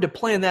so hard to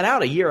plan that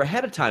out a year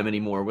ahead of time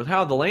anymore with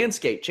how the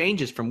landscape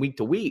changes from week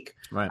to week.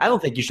 Right. I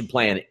don't think you should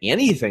plan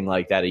anything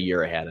like that a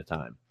year ahead of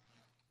time.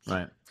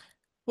 Right.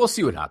 We'll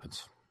see what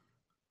happens.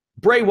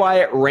 Bray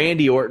Wyatt,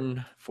 Randy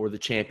Orton for the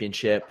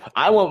championship.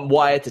 I want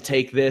Wyatt to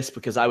take this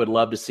because I would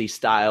love to see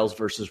Styles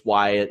versus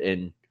Wyatt,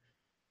 and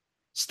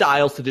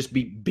Styles to just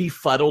be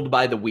befuddled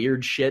by the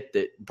weird shit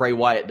that Bray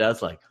Wyatt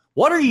does. Like,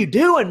 what are you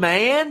doing,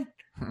 man?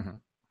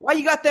 Why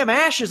you got them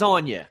ashes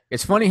on you?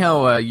 It's funny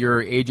how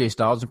your AJ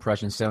Styles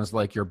impression sounds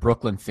like your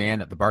Brooklyn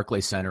fan at the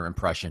Barclays Center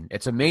impression.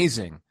 It's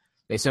amazing.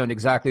 They sound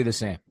exactly the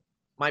same.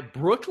 My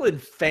Brooklyn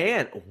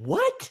fan?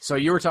 What? So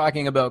you were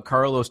talking about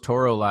Carlos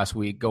Toro last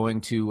week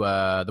going to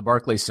the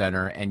Barclays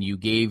Center, and you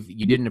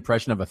did an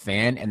impression of a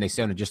fan, and they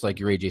sounded just like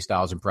your AJ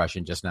Styles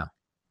impression just now.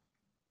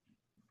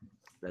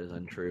 That is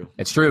untrue.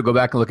 It's true. Go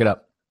back and look it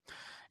up.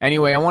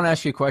 Anyway, I want to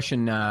ask you a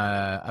question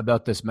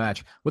about this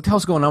match. What the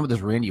hell's going on with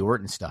this Randy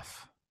Orton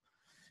stuff?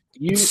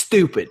 It's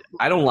stupid.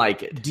 I don't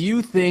like it. Do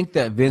you think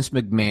that Vince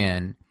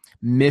McMahon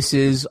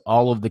misses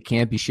all of the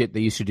campy shit they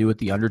used to do with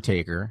The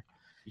Undertaker?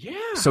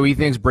 Yeah. So he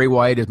thinks Bray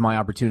Wyatt is my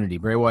opportunity.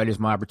 Bray Wyatt is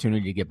my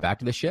opportunity to get back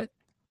to this shit?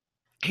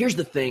 Here's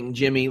the thing,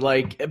 Jimmy.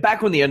 Like,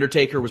 back when The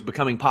Undertaker was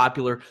becoming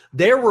popular,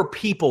 there were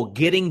people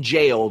getting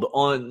jailed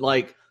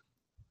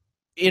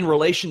in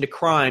relation to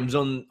crimes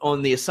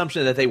on the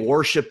assumption that they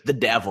worshiped the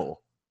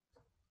devil.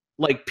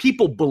 Like,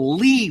 people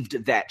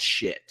believed that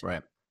shit.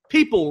 Right.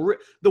 People,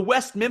 the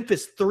West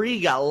Memphis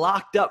 3 got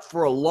locked up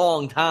for a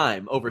long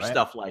time over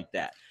stuff like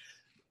that.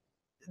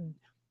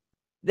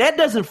 That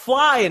doesn't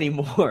fly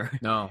anymore.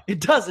 No.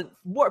 It doesn't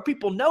work.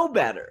 People know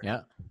better.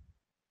 Yeah.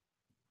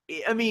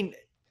 I mean,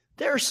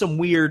 there are some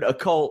weird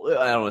occult,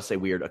 I don't want to say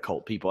weird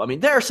occult people. I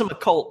mean, there are some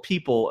occult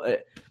people.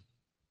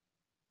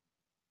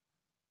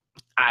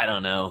 I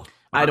don't know.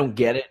 I don't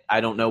get it.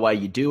 I don't know why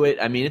you do it.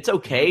 I mean, it's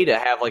okay to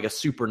have like a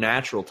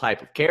supernatural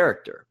type of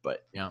character,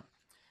 but yeah.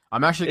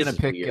 I'm actually going to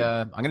pick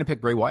I'm going to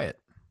pick Bray Wyatt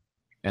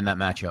in that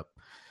matchup,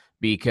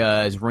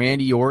 because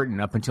Randy Orton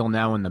up until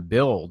now in the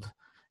build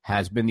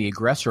has been the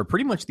aggressor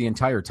pretty much the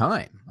entire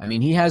time. I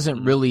mean, he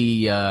hasn't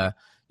really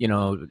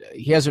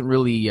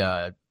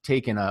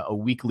taken a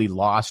weekly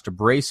loss to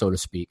Bray, so to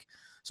speak.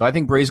 So I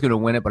think Bray's going to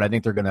win it, but I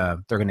think they're going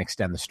to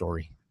extend the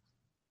story.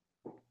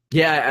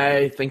 Yeah,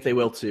 I think they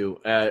will too.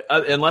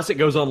 Unless it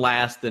goes on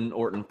last, then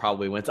Orton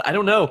probably wins. I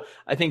don't know.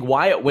 I think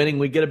Wyatt winning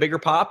would get a bigger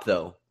pop,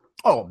 though.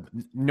 Oh,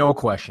 no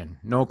question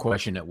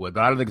it would.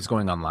 But I don't think it's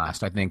going on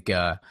last. I think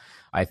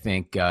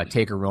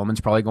Taker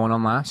Roman's probably going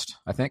on last.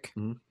 I think,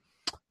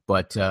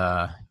 but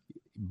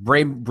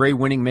Bray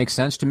winning makes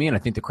sense to me, and I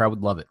think the crowd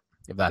would love it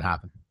if that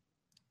happened.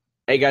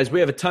 Hey, guys, we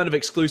have a ton of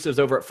exclusives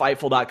over at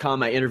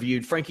Fightful.com. I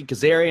interviewed Frankie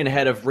Kazarian,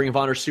 head of Ring of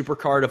Honor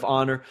Supercard of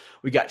Honor.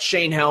 We got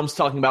Shane Helms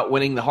talking about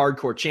winning the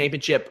Hardcore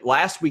Championship.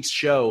 Last week's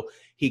show,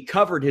 he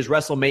covered his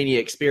WrestleMania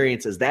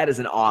experiences. That is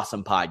an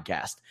awesome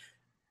podcast.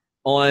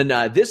 On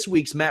this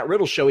week's Matt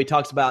Riddle show, he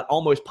talks about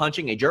almost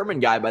punching a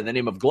German guy by the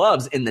name of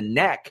Gloves in the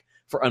neck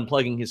for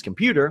unplugging his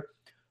computer.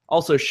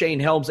 Also, Shane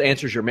Helms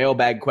answers your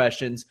mailbag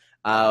questions.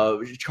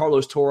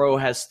 Carlos Toro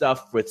has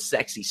stuff with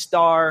Sexy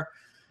Star.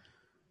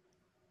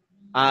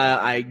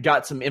 I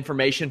got some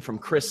information from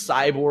Chris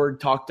Cyborg,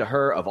 talked to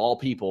her, of all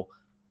people,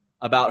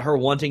 about her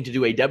wanting to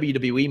do a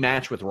WWE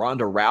match with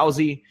Ronda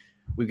Rousey.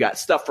 We've got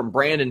stuff from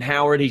Brandon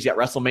Howard. He's got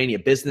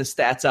WrestleMania business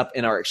stats up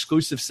in our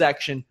exclusive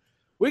section.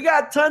 We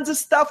got tons of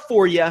stuff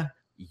for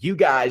you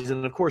guys.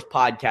 And, of course,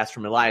 podcasts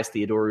from Elias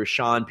Theodorou,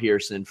 Sean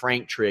Pearson,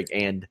 Frank Trigg,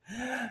 and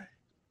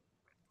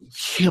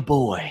your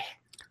boy.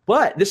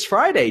 But this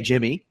Friday,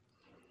 Jimmy,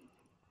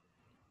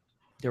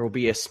 there will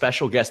be a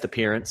special guest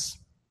appearance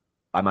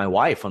by my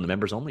wife on the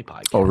Members Only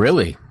podcast. Oh,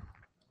 really?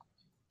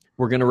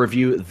 we're going to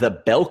review the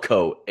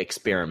Belko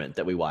experiment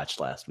that we watched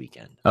last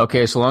weekend.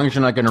 Okay, so long as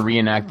you're not going to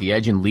reenact the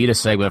Edge and Lita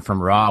segment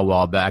from Raw a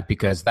while back,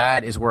 because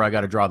that is where I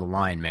got to draw the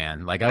line,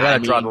 man. Like, I got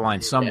to draw the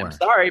line somewhere. I'm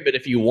sorry, but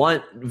if you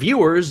want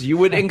viewers, you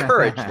would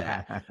encourage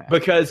that.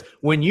 Because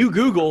when you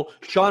Google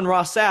Sean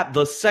Ross Sapp,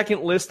 the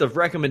second list of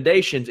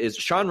recommendations is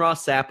Sean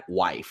Ross Sapp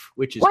wife,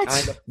 which is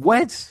kind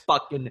of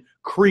fucking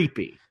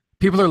creepy.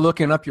 People are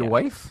looking up your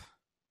wife?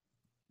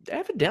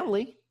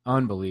 Evidently.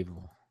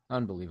 Unbelievable.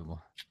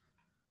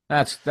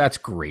 That's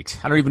great.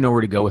 I don't even know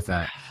where to go with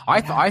that. I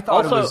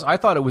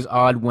thought it was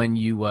odd when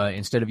you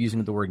instead of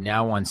using the word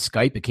now on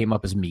Skype, it came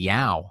up as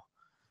meow.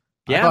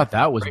 Yeah, I thought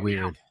that was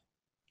weird. Now.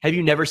 Have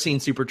you never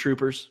seen Super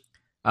Troopers?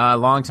 A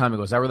long time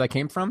ago. Is that where that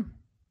came from?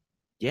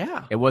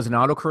 Yeah. It wasn't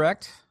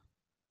autocorrect?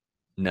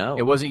 No.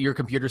 It wasn't your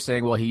computer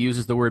saying, well, he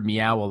uses the word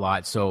meow a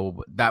lot,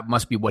 so that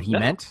must be what he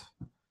meant?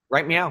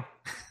 Right, meow.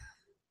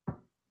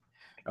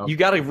 You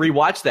got to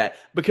rewatch that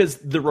because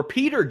the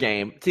repeater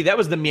game, see, that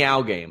was the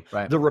meow game.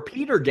 Right. The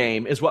repeater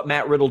game is what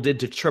Matt Riddle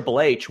did to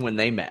Triple H when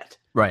they met.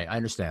 Right, I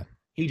understand.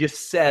 He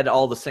just said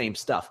all the same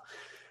stuff.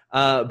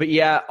 But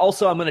yeah,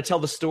 also I'm going to tell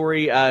the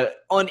story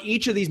on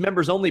each of these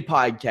members-only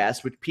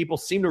podcasts, which people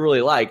seem to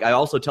really like. I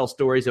also tell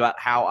stories about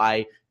how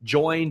I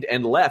joined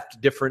and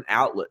left different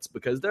outlets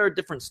because there are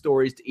different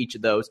stories to each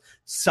of those.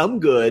 Some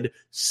good,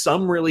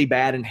 some really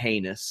bad and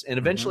heinous. And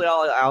eventually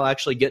I'll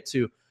actually get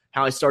to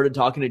how I started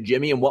talking to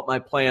Jimmy and what my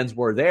plans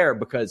were there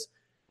because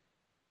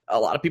a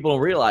lot of people don't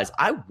realize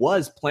I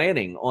was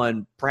planning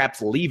on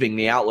perhaps leaving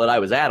the outlet I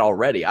was at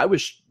already. I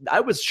was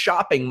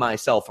shopping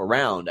myself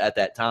around at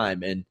that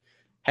time and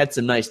had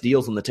some nice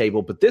deals on the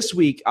table. But this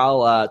week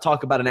I'll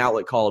talk about an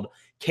outlet called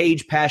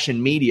Cage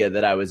Passion Media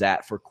that I was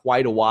at for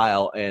quite a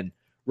while and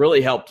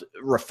really helped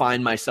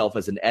refine myself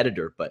as an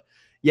editor. But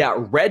yeah,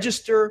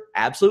 register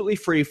absolutely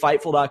free,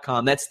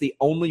 Fightful.com. That's the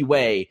only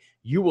way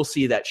you will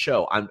see that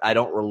show. I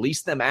don't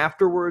release them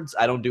afterwards.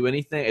 I don't do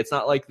anything. It's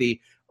not like the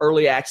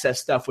early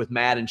access stuff with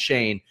Matt and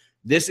Shane.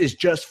 This is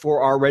just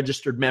for our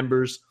registered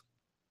members.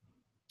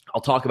 I'll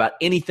talk about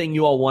anything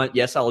you all want.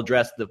 Yes, I'll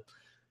address the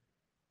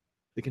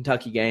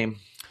Kentucky game.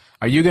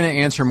 Are you going to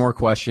answer more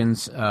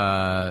questions?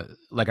 Are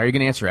you going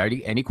to answer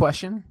any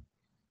question?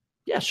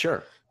 Yeah,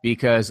 sure.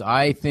 Because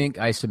I think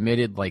I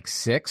submitted like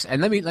 6.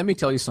 And let me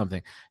tell you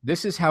something.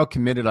 This is how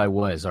committed I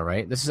was, all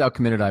right? This is how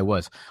committed I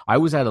was. I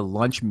was at a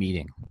lunch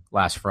meeting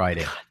last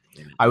Friday.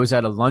 I was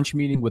at a lunch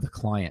meeting with a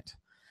client.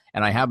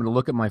 And I happened to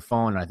look at my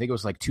phone, and I think it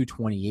was like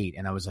 2:28.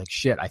 And I was like,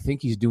 shit, I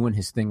think he's doing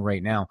his thing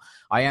right now.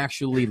 I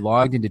actually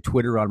logged into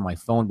Twitter on my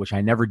phone, which I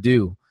never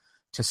do,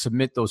 to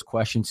submit those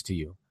questions to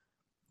you.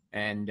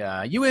 And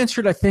you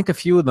answered, I think, a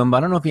few of them, but I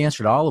don't know if you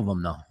answered all of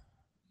them, though.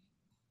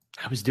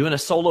 I was doing a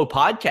solo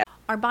podcast.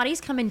 Our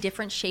bodies come in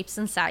different shapes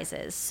and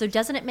sizes, so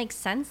doesn't it make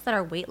sense that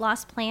our weight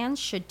loss plans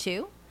should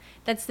too?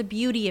 That's the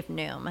beauty of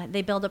Noom.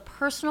 They build a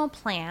personal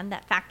plan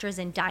that factors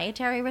in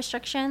dietary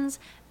restrictions,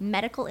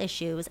 medical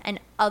issues,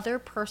 and other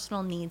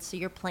personal needs so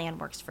your plan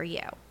works for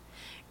you.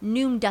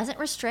 Noom doesn't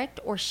restrict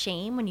or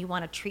shame when you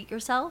want to treat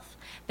yourself.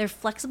 Their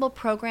flexible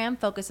program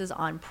focuses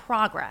on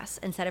progress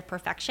instead of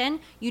perfection.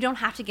 You don't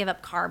have to give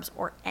up carbs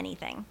or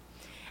anything.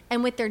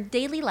 And with their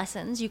daily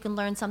lessons, you can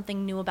learn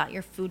something new about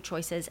your food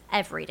choices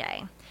every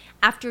day.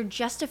 After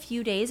just a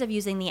few days of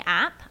using the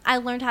app, I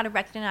learned how to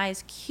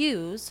recognize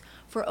cues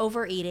for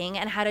overeating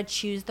and how to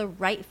choose the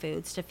right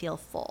foods to feel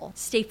full.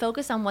 Stay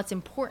focused on what's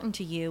important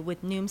to you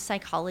with Noom's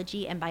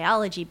psychology and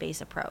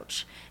biology-based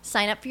approach.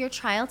 Sign up for your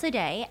trial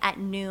today at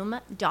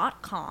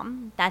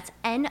Noom.com. That's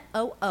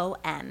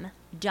Noom.com.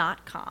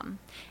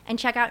 And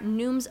check out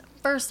Noom's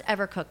first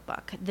ever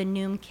cookbook, The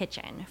Noom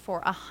Kitchen,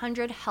 for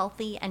 100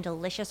 healthy and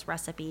delicious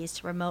recipes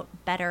to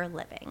promote better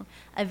living.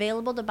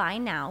 Available to buy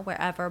now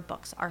wherever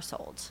books are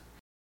sold.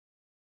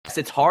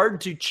 It's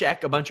hard to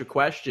check a bunch of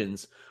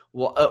questions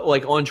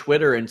like on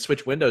Twitter and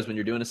switch windows when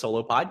you're doing a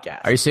solo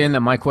podcast. Are you saying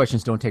that my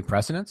questions don't take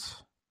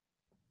precedence?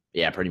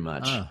 Yeah, pretty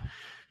much. Oh.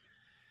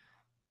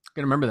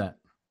 Gonna remember that.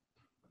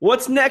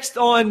 What's next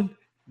on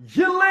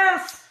your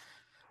list?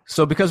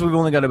 So because we've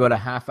only got about a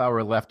half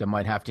hour left, I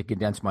might have to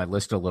condense my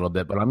list a little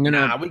bit, but I'm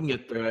gonna. We can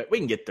get through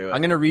it.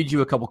 I'm gonna read you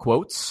a couple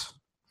quotes,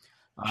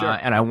 sure.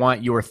 And I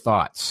want your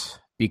thoughts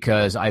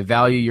because I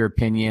value your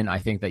opinion. I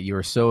think that you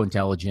are so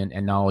intelligent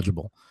and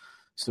knowledgeable.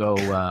 So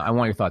I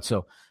want your thoughts.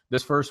 So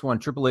this first one,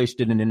 Triple H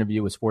did an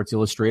interview with Sports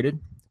Illustrated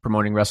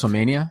promoting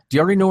WrestleMania. Do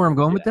you already know where I'm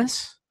going with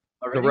this?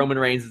 The Roman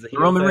Reigns is a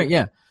heel Roman thing? Reigns,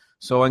 yeah.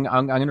 So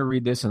I'm going to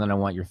read this, and then I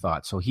want your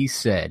thoughts. So he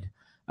said,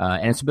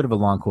 and it's a bit of a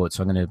long quote,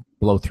 so I'm going to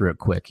blow through it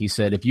quick. He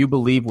said, if you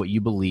believe what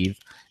you believe,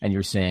 and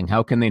you're saying,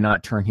 how can they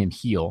not turn him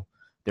heel?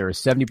 There is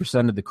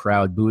 70% of the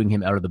crowd booing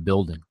him out of the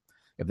building.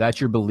 If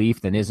that's your belief,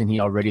 then isn't he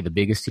already the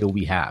biggest heel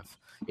we have?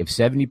 If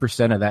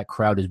 70% of that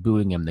crowd is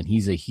booing him, then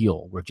he's a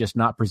heel. We're just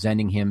not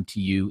presenting him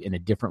to you in a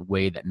different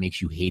way that makes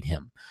you hate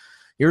him.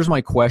 Here's my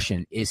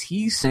question. Is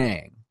he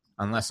saying,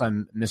 unless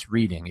I'm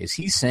misreading, is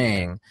he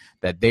saying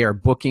that they are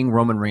booking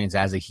Roman Reigns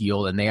as a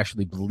heel and they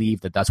actually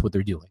believe that that's what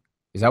they're doing?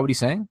 Is that what he's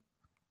saying?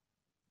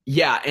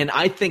 Yeah, and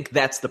I think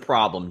that's the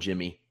problem,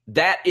 Jimmy.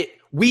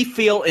 We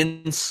feel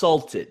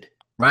insulted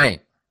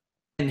Right.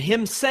 And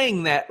him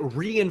saying that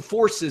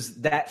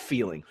reinforces that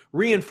feeling,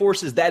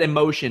 reinforces that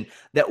emotion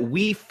that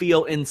we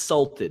feel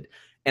insulted.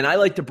 And I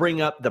like to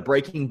bring up the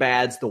Breaking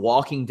Bads, the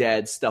Walking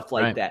Dead, stuff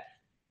like that.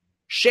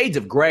 Shades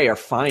of Grey are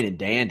fine and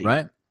dandy.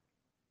 Right.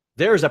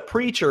 There's a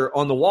preacher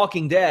on The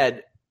Walking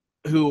Dead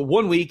who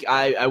one week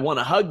I want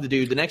to hug the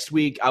dude. The next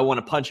week I want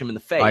to punch him in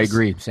the face. I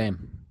agree.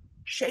 Same.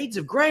 Shades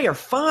of Grey are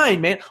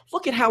fine, man.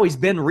 Look at how he's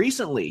been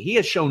recently. He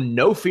has shown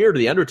no fear to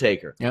The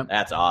Undertaker. Yep.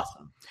 That's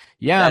awesome.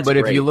 Yeah, That's but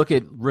great. if you look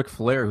at Ric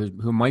Flair,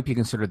 who might be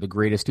considered the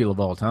greatest heel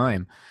of all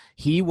time,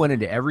 he went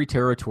into every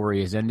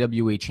territory as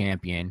NWA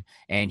champion,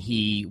 and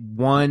he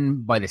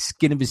won by the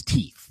skin of his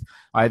teeth.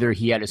 Either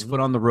he had his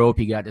foot on the rope,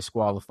 he got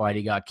disqualified,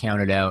 he got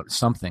counted out,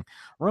 something.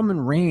 Roman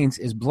Reigns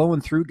is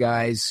blowing through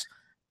guys.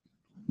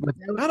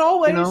 Not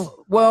always.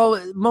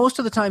 Well, most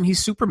of the time he's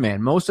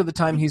Superman. Most of the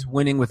time he's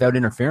winning without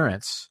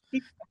interference.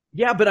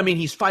 Yeah, but I mean,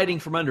 he's fighting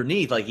from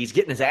underneath. Like, he's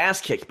getting his ass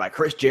kicked by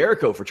Chris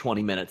Jericho for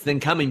 20 minutes, then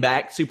coming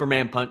back,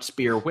 Superman punch,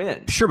 spear,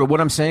 win. Sure, but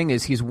what I'm saying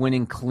is he's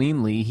winning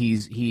cleanly.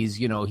 He's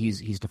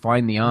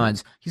defying the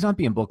odds. He's not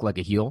being booked like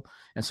a heel.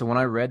 And so when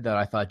I read that,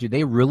 I thought, do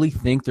they really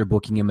think they're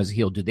booking him as a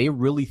heel? Do they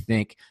really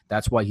think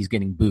that's why he's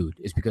getting booed?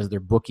 Is because they're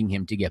booking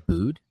him to get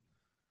booed?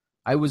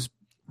 I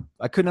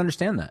couldn't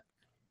understand that.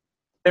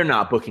 They're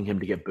not booking him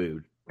to get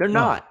booed. They're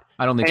not.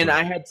 I don't think so. And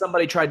I had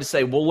somebody try to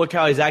say, well, look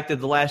how he's acted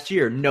the last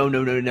year.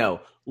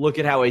 No. Look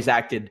at how he's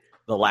acted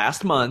the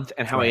last month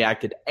and how he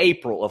acted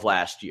April of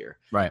last year.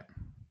 Right.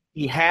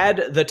 He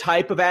had the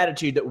type of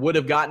attitude that would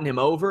have gotten him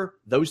over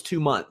those 2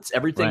 months,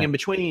 everything in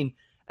between.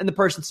 And the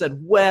person said,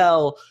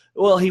 well,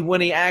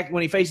 when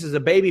he faces a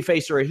baby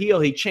face or a heel,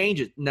 he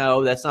changes.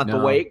 No, that's not the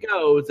way it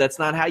goes. That's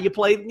not how you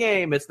play the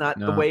game. It's not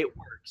the way it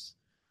works.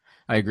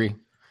 I agree.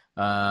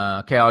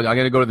 Okay, I got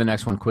to go to the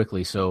next one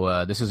quickly.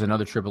 So this is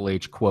another Triple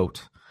H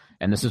quote,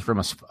 and this is from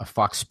a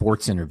Fox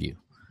Sports interview.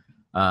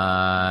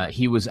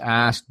 He was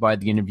asked by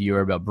the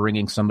interviewer about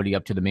bringing somebody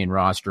up to the main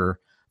roster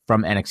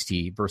from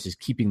NXT versus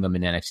keeping them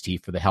in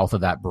NXT for the health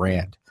of that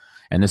brand.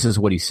 And this is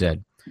what he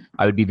said.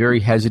 I would be very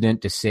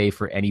hesitant to say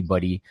for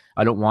anybody,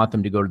 I don't want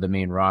them to go to the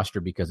main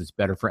roster because it's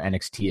better for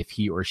NXT if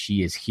he or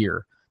she is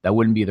here. That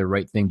wouldn't be the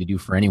right thing to do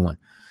for anyone.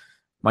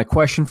 My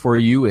question for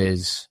you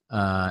is,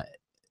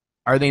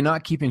 are they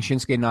not keeping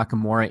Shinsuke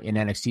Nakamura in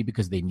NXT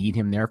because they need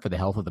him there for the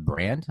health of the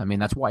brand? I mean,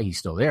 that's why he's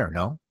still there,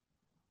 no?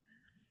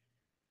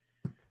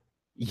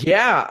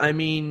 Yeah, I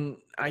mean,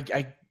 I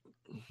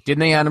didn't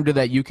they add him to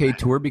that UK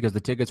tour because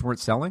the tickets weren't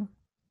selling?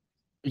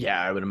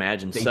 Yeah, I would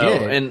imagine They so.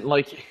 did. And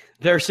like,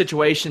 there are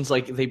situations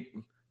like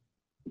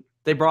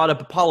they brought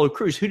up Apollo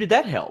Crews. Who did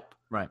that help?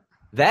 Right.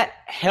 That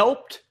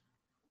helped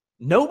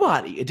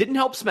nobody. It didn't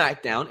help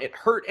SmackDown. It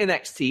hurt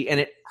NXT,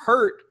 and it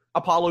hurt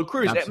Apollo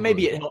Crews. Absolutely.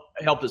 Maybe it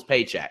helped his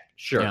paycheck,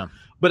 sure. Yeah.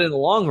 But in the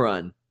long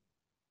run,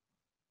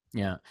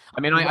 yeah.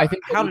 I mean, I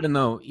think even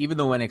though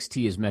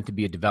NXT is meant to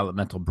be a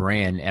developmental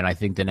brand, and I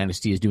think that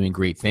NXT is doing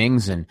great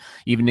things, and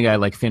even a guy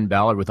like Finn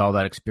Balor with all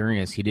that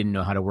experience, he didn't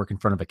know how to work in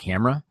front of a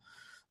camera.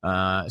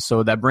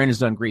 So that brand has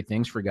done great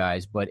things for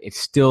guys, but it's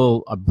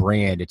still a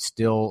brand. It's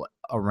still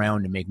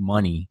around to make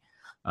money.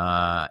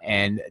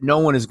 And no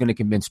one is going to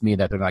convince me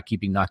that they're not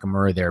keeping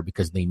Nakamura there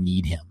because they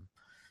need him,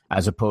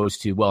 as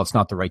opposed to, well, it's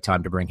not the right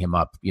time to bring him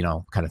up,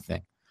 kind of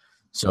thing.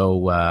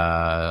 So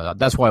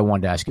that's why I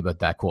wanted to ask you about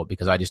that quote,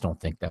 because I just don't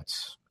think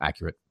that's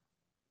accurate.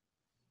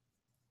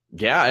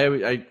 yeah,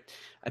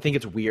 I think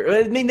it's weird.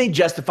 I mean, they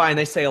justify and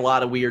they say a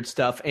lot of weird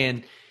stuff.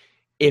 And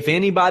if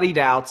anybody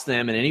doubts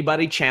them and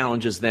anybody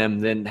challenges them,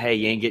 then, hey,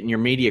 you ain't getting your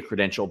media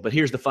credential. But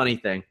here's the funny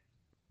thing.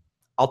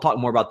 I'll talk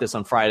more about this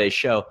on Friday's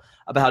show,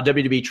 about how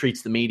WWE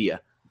treats the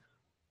media.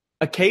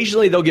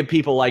 Occasionally, they'll give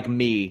people like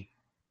me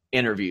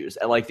interviews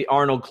at like the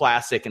Arnold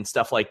Classic and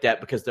stuff like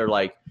that, because they're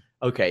like,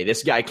 okay,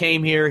 this guy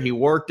came here, he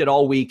worked it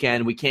all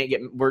weekend. We can't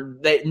get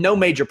no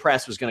major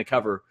press was going to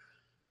cover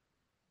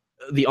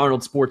the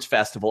Arnold Sports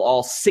Festival,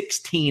 all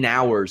 16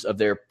 hours of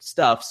their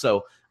stuff.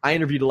 So I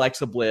interviewed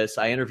Alexa Bliss.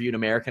 I interviewed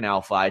American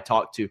Alpha. I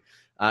talked to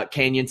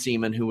Canyon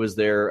Seaman, who was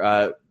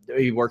there.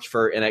 He works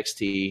for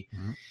NXT.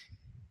 Mm-hmm.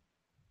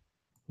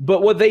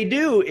 But what they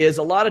do is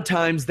a lot of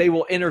times they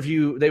will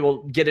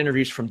get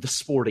interviews from the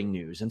Sporting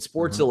News and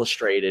Sports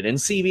Illustrated and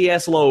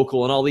CBS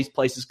Local and all these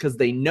places, because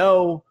they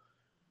know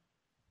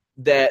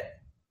that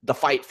the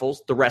Fightfuls,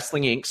 the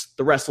Wrestling Incs.,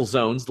 the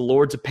WrestleZones, the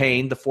Lords of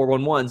Pain, the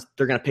 411s,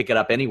 they're going to pick it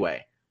up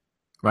anyway.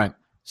 Right.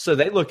 So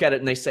they look at it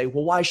and they say,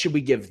 well, why should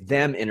we give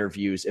them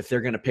interviews if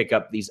they're going to pick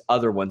up these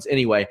other ones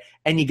anyway?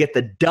 And you get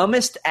the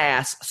dumbest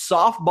ass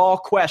softball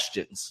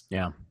questions.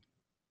 Yeah.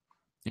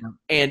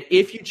 And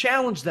if you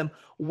challenge them,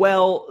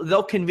 well,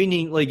 they'll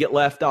conveniently get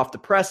left off the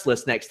press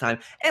list next time.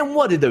 And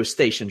what do those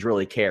stations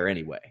really care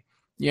anyway?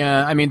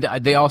 Yeah, I mean,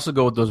 they also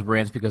go with those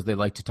brands because they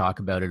like to talk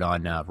about it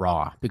on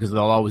Raw, because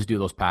they'll always do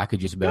those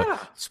packages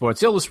about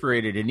Sports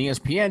Illustrated, and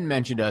ESPN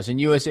mentioned us,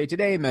 and USA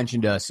Today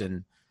mentioned us,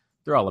 and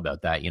they're all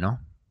about that,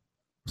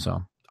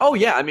 So. Oh,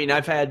 yeah. I mean, I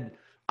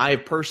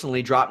have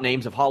personally dropped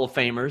names of Hall of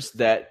Famers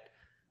that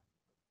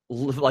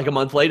like a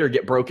month later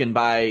get broken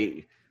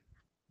by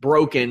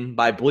broken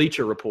by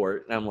Bleacher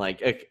Report. And I'm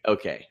like,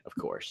 okay, of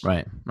course.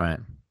 Right.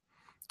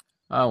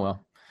 Oh,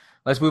 well.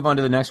 Let's move on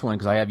to the next one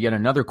because I have yet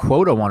another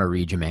quote I want to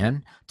read you,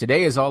 man.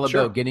 Today is all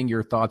about getting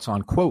your thoughts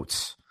on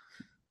quotes.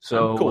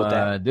 So cool with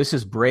that. This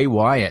is Bray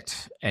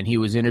Wyatt, and he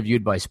was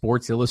interviewed by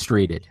Sports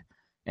Illustrated.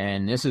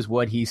 And this is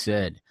what he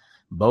said.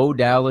 Bo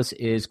Dallas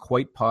is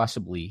quite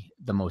possibly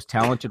the most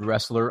talented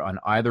wrestler on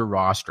either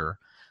roster.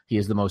 He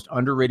is the most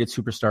underrated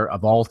superstar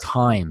of all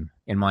time,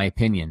 in my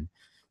opinion.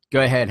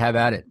 Go ahead, have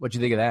at it. What do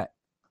you think of that?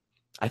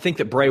 I think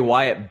that Bray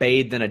Wyatt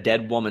bathed in a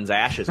dead woman's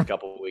ashes a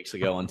couple of weeks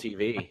ago on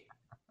TV.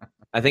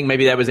 I think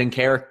maybe that was in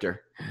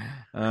character.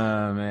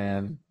 Oh,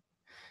 man.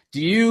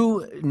 Do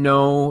you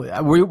know,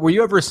 were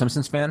you ever a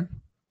Simpsons fan?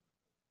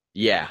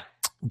 Yeah.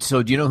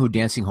 So do you know who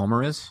Dancing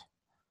Homer is?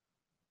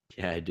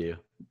 Yeah, I do.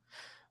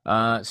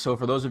 So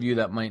for those of you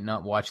that might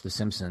not watch The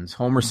Simpsons,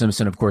 Homer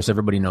Simpson, of course,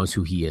 everybody knows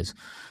who he is.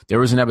 There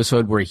was an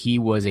episode where he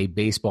was a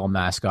baseball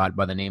mascot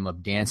by the name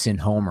of Dancing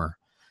Homer,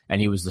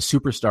 and he was the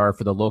superstar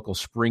for the local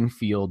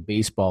Springfield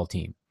baseball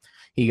team.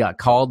 He got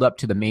called up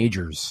to the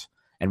majors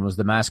and was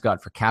the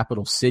mascot for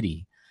Capital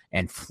City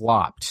and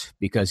flopped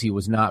because he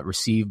was not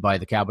received by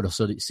the Capital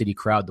City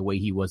crowd the way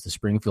he was the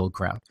Springfield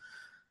crowd.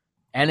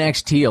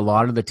 NXT, a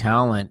lot of the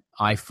talent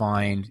I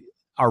find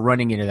are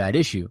running into that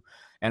issue.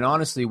 And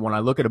honestly, when I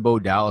look at Bo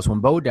Dallas, when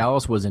Bo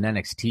Dallas was in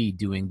NXT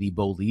doing the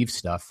Bo Leave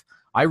stuff,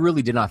 I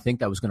really did not think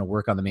that was going to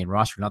work on the main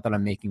roster. Not that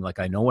I'm making like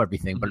I know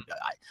everything, but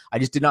I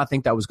just did not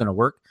think that was going to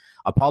work.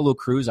 Apollo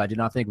Crews, I did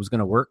not think was going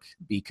to work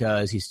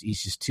because he's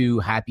just too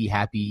happy,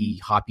 hoppy,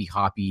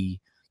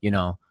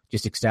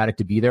 just ecstatic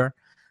to be there.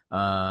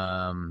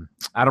 Adam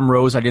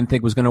Rose, I didn't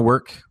think was going to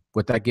work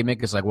with that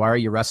gimmick. It's like, why are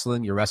you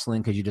wrestling? You're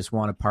wrestling because you just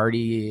want to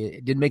party.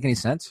 It didn't make any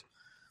sense.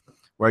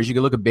 Whereas you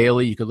could look at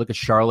Bayley, you could look at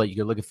Charlotte, you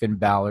could look at Finn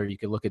Balor, you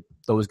could look at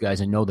those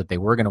guys and know that they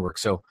were going to work.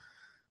 So,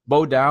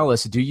 Bo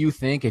Dallas, do you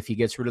think if he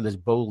gets rid of this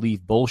Bo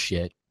Leave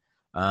bullshit,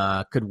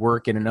 could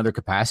work in another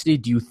capacity?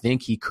 Do you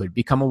think he could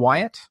become a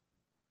Wyatt?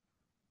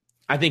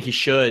 I think he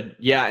should.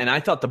 Yeah, and I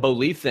thought the Bo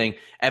Leave thing,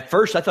 at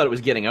first I thought it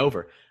was getting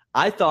over.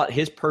 I thought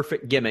his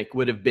perfect gimmick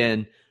would have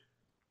been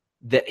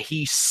that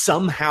he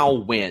somehow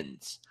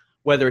wins,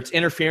 whether it's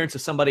interference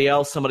of somebody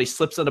else, somebody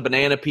slips on a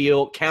banana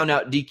peel, count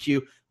out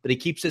DQ, but he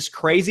keeps this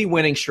crazy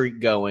winning streak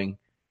going.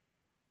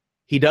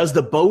 He does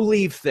the Bo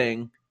Leave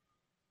thing.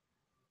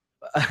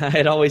 I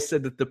had always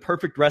said that the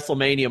perfect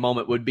WrestleMania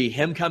moment would be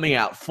him coming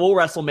out, full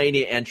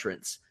WrestleMania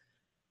entrance,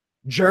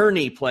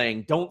 Journey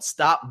playing Don't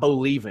Stop Bo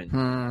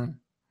Leavin'.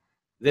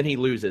 Then he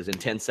loses in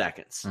 10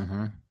 seconds.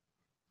 Mm-hmm.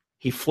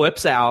 He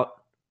flips out,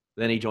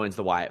 then he joins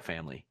the Wyatt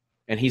family,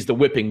 and he's the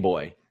whipping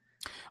boy.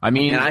 I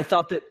mean, and I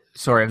thought that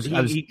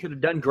he could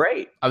have done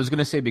great. I was going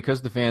to say,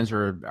 because the fans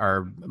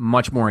are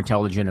much more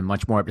intelligent and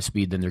much more up to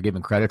speed than they're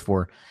given credit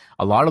for,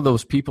 a lot of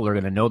those people are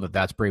going to know that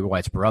that's Bray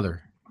Wyatt's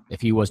brother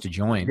if he was to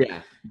join.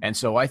 Yeah. And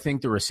so I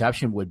think the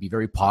reception would be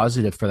very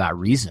positive for that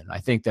reason. I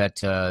think that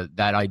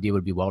that idea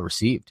would be well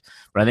received.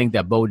 But I think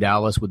that Bo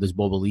Dallas with his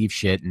Bo Believe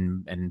shit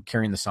and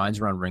carrying the signs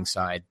around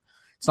ringside,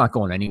 it's not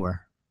going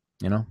anywhere,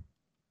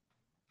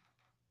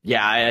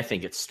 Yeah, I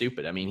think it's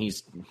stupid. I mean,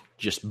 he's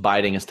just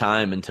biding his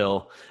time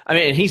until – I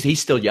mean, he's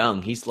still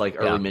young. He's like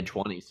early,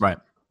 mid-20s.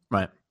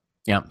 Right.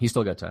 Yeah, he's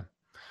still got time.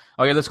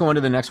 Okay, let's go on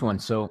to the next one.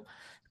 So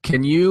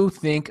can you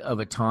think of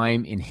a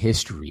time in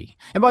history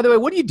 – and by the way,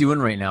 what are you doing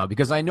right now?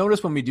 Because I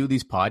notice when we do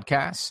these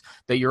podcasts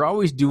that you're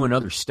always doing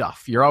other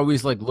stuff. You're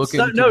always like looking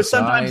to the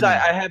sometimes side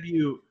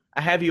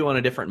I have you on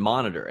a different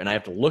monitor, and I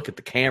have to look at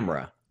the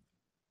camera.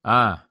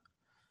 And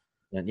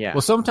yeah.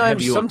 Well,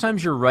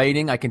 sometimes you're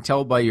writing. I can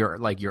tell by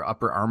your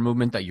upper arm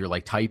movement that you're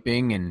like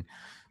typing, and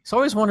so I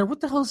always wonder,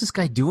 what the hell is this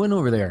guy doing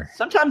over there?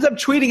 Sometimes I'm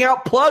tweeting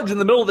out plugs in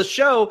the middle of the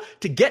show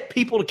to get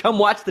people to come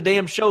watch the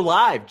damn show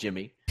live,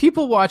 Jimmy.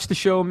 People watch the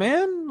show,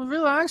 man.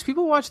 Relax.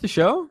 People watch the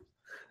show.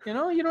 You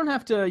don't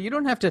have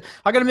to.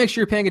 I got to make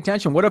sure you're paying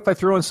attention. What if I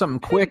throw in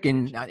something quick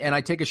and I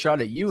take a shot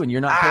at you and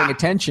you're not paying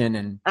attention?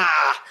 And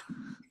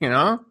you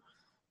got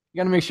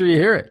to make sure you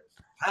hear it.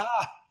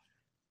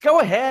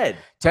 Go ahead.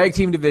 Tag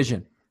team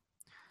division.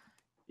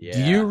 Yeah.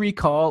 Do you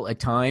recall a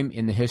time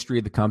in the history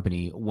of the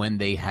company when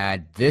they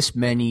had this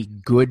many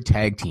good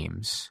tag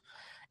teams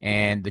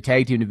and the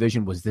tag team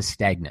division was this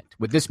stagnant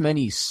with this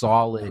many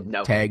solid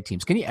tag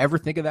teams? Can you ever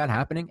think of that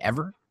happening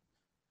ever?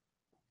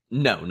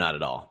 No, not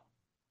at all.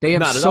 They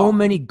have so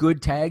many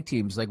good tag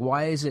teams. Like,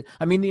 why is it?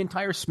 I mean, the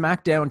entire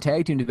SmackDown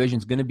tag team division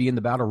is going to be in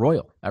the Battle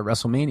Royal at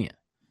WrestleMania.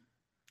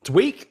 It's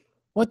weak.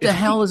 What the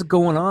hell is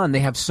going on?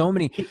 They have so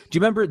many. Do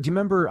you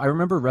remember? I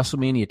remember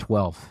WrestleMania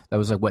 12. That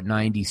was like, what,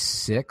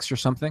 96 or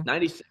something?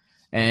 96.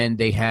 And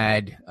they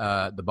had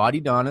the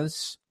Body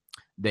Donnas,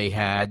 they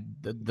had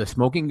the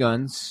Smoking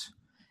Guns,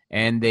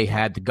 and they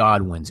had the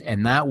Godwins.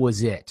 And that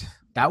was it.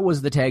 That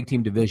was the tag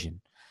team division.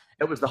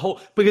 It was the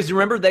whole – because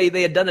remember they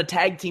had done a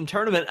tag team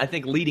tournament, I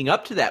think, leading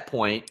up to that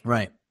point.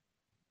 Right.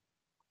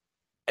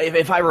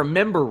 If I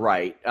remember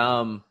right,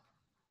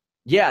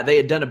 they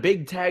had done a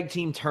big tag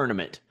team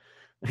tournament.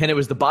 And it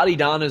was the Body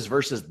Donnas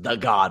versus the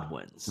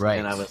Godwins. Right.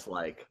 And I was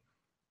like,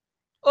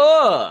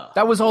 Ugh.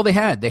 That was all they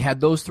had. They had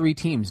those 3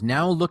 teams.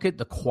 Now look at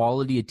the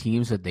quality of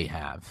teams that they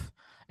have.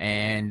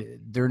 And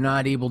they're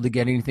not able to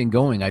get anything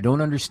going. I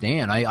don't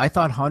understand. I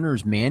thought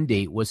Hunter's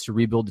mandate was to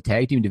rebuild the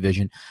tag team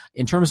division.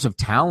 In terms of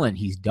talent,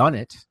 he's done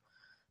it.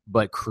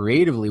 But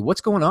creatively,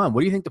 what's going on?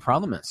 What do you think the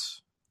problem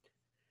is?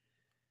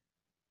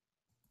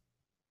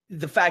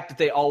 The fact that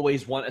they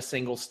always want a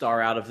single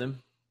star out of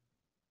them.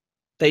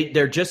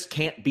 There just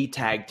can't be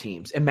tag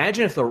teams.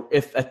 Imagine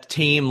if a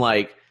team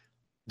like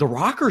the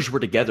Rockers were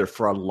together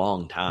for a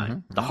long time.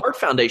 Mm-hmm. The Hart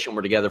Foundation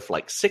were together for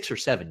like 6 or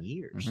 7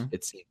 years,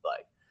 it seemed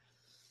like.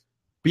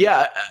 But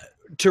yeah,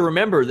 to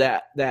remember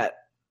that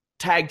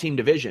tag team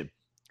division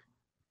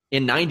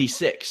in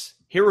 96,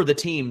 here were the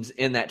teams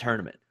in that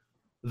tournament.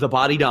 The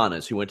Body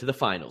Donnas, who went to the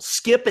finals.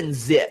 Skip and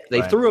Zip.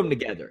 They threw them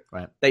together.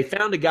 Right. They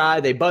found a guy.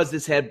 They buzzed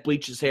his head,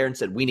 bleached his hair, and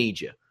said, "We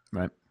need you."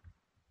 Right.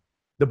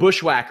 The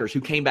Bushwhackers, who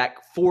came back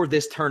for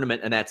this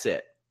tournament, and that's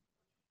it.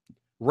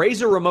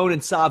 Razor Ramon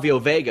and Savio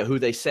Vega, who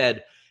they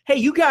said, "Hey,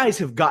 you guys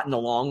have gotten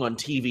along on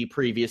TV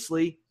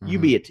previously. You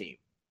be a team."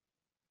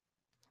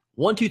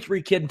 1, 2,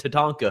 3 Kid and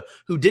Tatanka,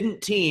 who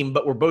didn't team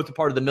but were both a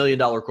part of the $1 Million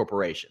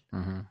Corporation.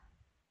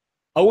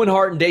 Owen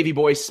Hart and Davey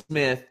Boy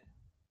Smith.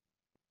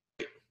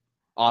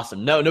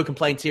 Awesome. No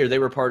complaints here. They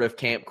were part of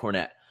Camp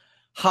Cornette.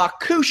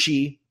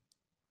 Hakushi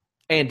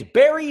and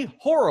Barry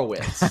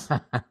Horowitz.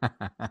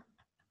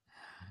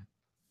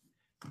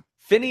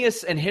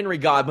 Phineas and Henry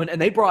Godwin, and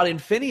they brought in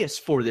Phineas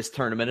for this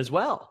tournament as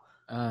well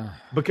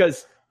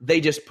because they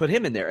just put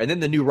him in there. And then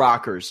the New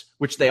Rockers,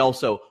 which they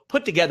also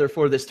put together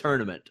for this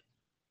tournament.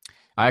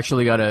 I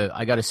actually got a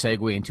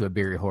segue into a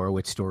Barry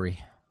Horowitz story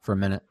for a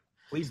minute.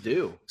 Please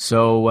do.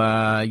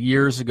 So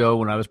years ago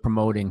when I was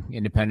promoting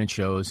independent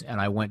shows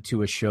and I went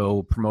to a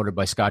show promoted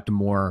by Scott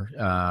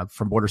D'Amore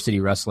from Border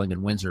City Wrestling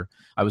in Windsor,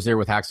 I was there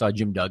with Hacksaw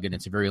Jim Duggan.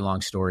 It's a very long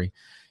story.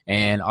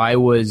 And I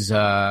was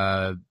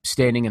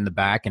standing in the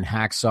back and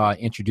Hacksaw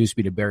introduced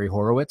me to Barry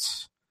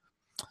Horowitz.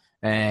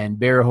 And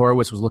Barry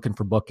Horowitz was looking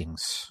for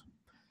bookings.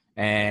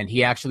 And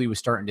he actually was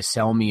starting to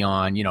sell me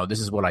on, this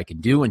is what I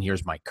can do. And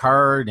here's my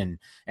card. And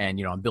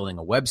I'm building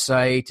a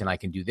website and I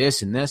can do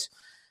this and this.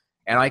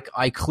 And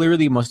I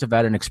clearly must have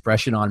had an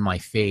expression on my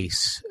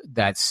face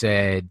that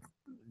said,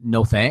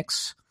 no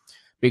thanks,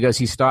 because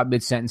he stopped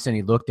mid-sentence and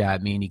he looked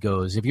at me and he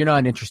goes, "If you're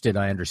not interested,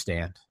 I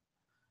understand."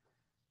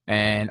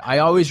 And I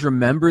always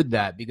remembered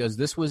that because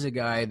this was a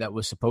guy that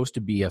was supposed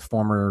to be a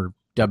former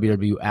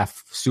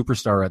WWF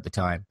superstar at the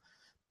time.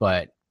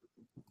 But,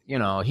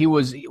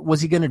 was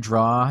he going to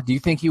draw? Do you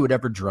think he would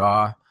ever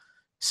draw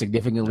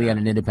significantly at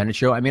an independent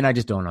show? I mean, I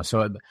just don't know.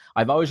 So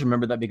I've always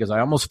remembered that because I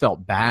almost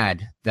felt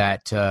bad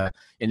that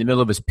in the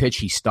middle of his pitch,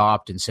 he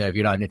stopped and said, "If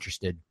you're not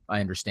interested,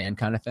 I understand,"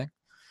 kind of thing.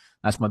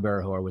 That's my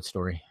Barry Horowitz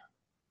story.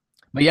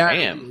 But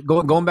yeah,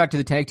 going back to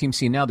the tag team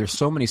scene now, there's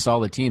so many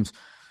solid teams.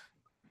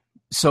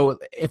 So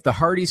if the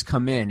Hardys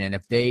come in and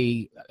if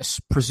they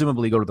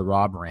presumably go to the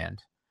Raw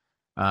brand,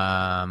 what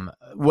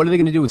are they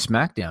going to do with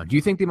SmackDown? Do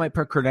you think they might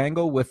put Kurt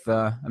Angle with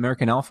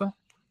American Alpha?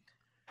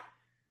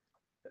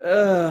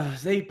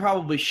 They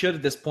probably should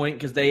at this point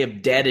because they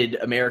have deaded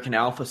American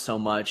Alpha so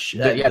much.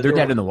 They're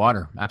dead in the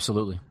water.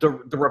 Absolutely. The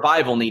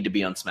Revival need to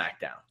be on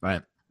SmackDown.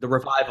 Right. The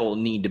Revival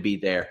need to be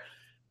there.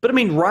 But, I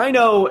mean,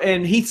 Rhino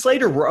and Heath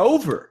Slater were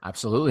over.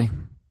 Absolutely.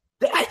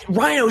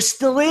 Rhino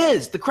still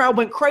is. The crowd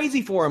went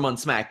crazy for him on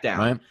SmackDown.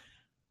 Right.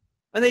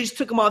 And they just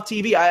took him off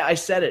TV. I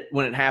said it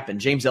when it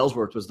happened. James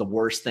Ellsworth was the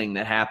worst thing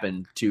that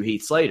happened to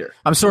Heath Slater.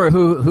 I'm sorry,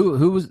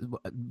 who was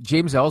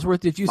James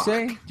Ellsworth, did you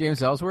say?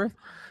 James Ellsworth?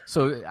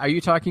 So are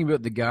you talking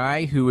about the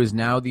guy who is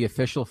now the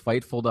official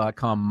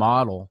Fightful.com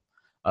model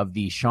of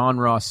the Sean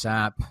Ross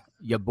Sapp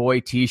Ya Boy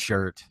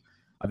t-shirt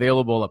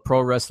available at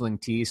Pro Wrestling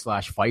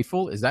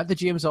T/Fightful? Is that the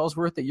James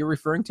Ellsworth that you're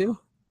referring to?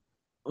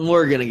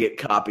 We're going to get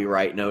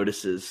copyright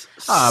notices.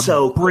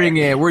 Bring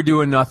it. We're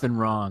doing nothing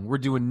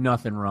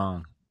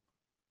wrong.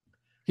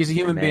 He's a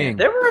human being.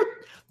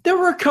 There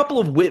were a couple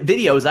of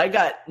videos I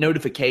got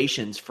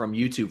notifications from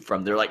YouTube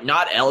from. They're like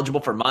not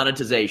eligible for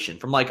monetization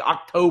from like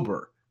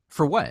October.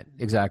 For what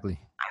exactly?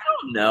 I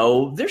don't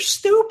know. They're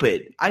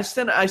stupid. I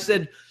sent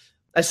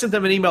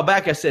them an email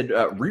back. I said,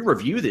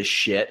 re-review this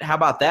shit. How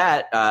about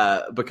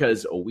that?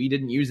 Because we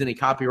didn't use any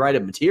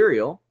copyrighted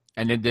material.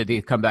 And then did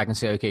they come back and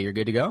say, okay, you're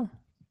good to go?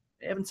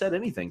 They haven't said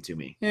anything to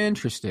me.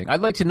 Interesting.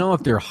 I'd like to know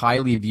if they're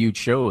highly viewed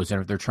shows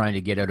and if they're trying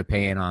to get out of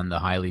paying on the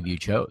highly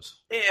viewed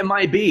shows. It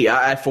might be.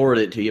 I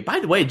forwarded it to you. By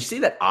the way, did you see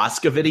that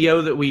Asuka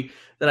video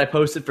that I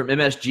posted from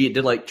MSG? It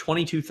did like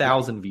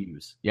 22,000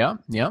 views. Yeah.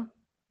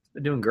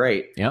 They're doing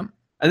great. Yeah.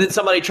 And then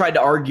somebody tried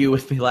to argue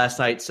with me last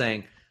night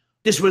saying,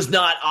 this was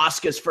not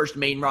Asuka's first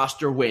main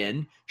roster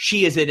win.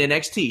 She is in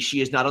NXT.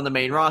 She is not on the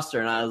main roster.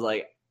 And I was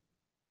like,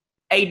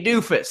 hey,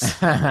 doofus.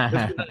 This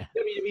was a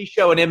WWE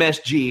show in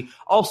MSG.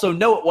 Also,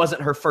 no, it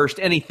wasn't her first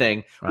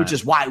anything, which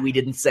is why we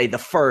didn't say the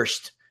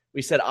first.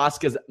 We said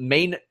Asuka's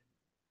main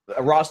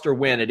roster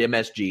win at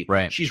MSG.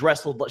 Right. She's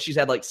wrestled. She's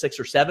had like 6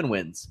 or 7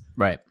 wins.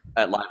 Right.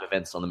 At live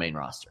events on the main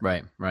roster.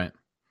 Right.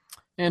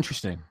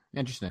 Interesting.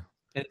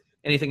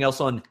 Anything else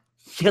on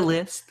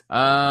list?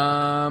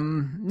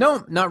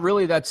 No, not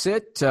really. That's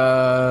it.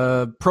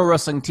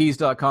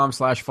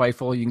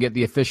 ProWrestlingTees.com/Fightful. You can get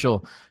the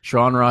official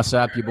Sean Ross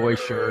Sapp, your boy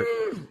shirt.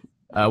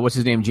 What's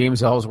his name?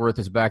 James Ellsworth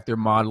is back there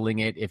modeling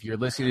it. If you're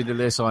listening to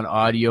this on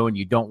audio and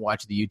you don't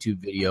watch the YouTube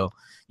video,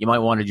 you might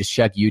want to just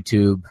check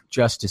YouTube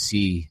just to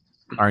see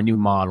our new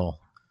model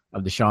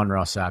of the Sean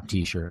Ross Sapp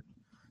t-shirt.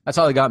 That's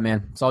all I got,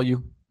 man. It's all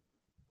you.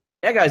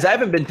 Yeah, guys, I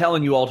haven't been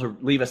telling you all to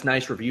leave us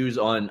nice reviews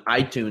on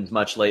iTunes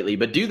much lately,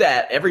 but do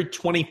that. Every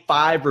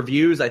 25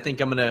 reviews, I think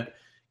I'm going to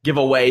give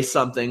away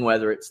something,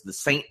 whether it's the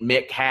Saint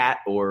Mick hat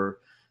or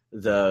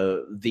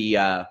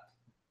the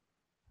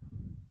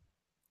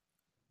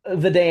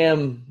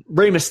damn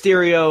Rey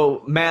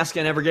Mysterio mask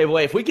I never gave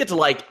away. If we get to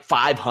like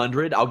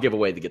 500, I'll give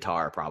away the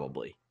guitar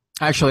probably.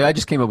 Actually, I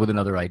just came up with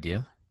another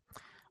idea.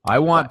 I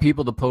want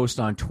people to post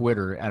on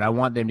Twitter, and I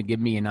want them to give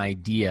me an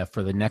idea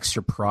for the next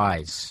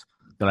surprise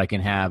that I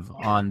can have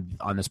on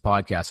this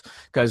podcast.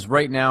 Because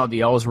right now,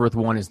 the Ellsworth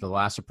one is the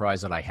last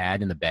surprise that I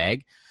had in the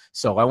bag.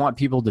 So I want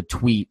people to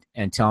tweet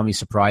and tell me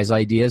surprise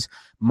ideas.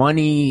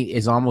 Money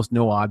is almost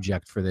no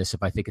object for this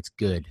if I think it's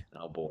good.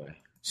 Oh, boy.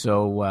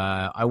 So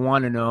I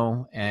want to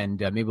know, and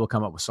maybe we'll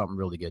come up with something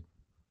really good.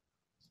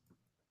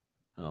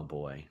 Oh,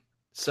 boy.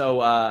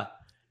 So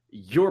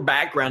your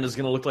background is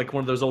going to look like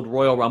one of those old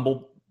Royal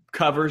Rumble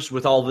covers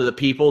with all the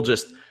people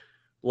just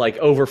like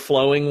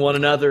overflowing one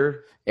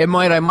another. It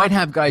might. I might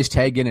have guys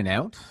tag in and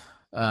out.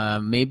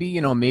 Maybe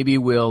I'll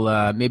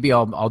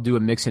do a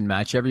mix and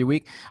match every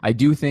week. I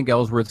do think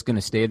Ellsworth's going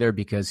to stay there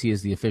because he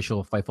is the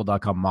official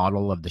Fightful.com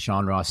model of the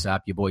Sean Ross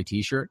Sapp, your boy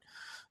t-shirt.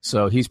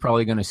 So he's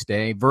probably going to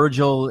stay.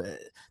 Virgil,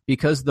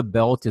 because the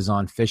belt is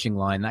on fishing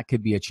line, that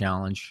could be a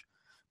challenge,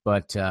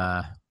 but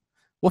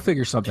we'll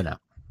figure something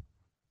out.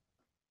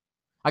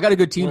 I got a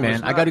good team,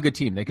 man. I got a good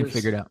team. They can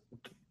figure it out.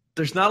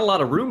 There's not a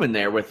lot of room in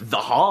there with the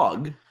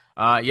hog.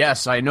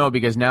 Yes, I know,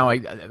 because now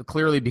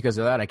clearly because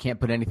of that, I can't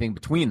put anything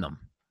between them,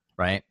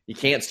 right? You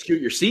can't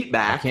scoot your seat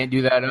back. I can't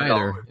do that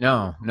either.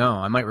 No,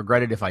 I might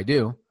regret it if I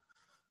do.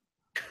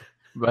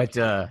 But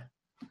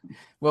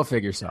we'll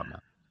figure something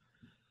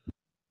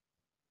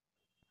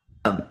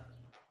out.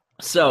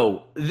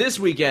 So this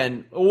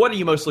weekend, what are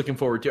you most looking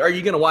forward to? Are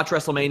you going to watch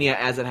WrestleMania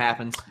as it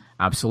happens?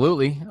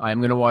 Absolutely. I'm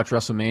going to watch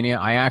WrestleMania.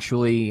 I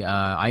actually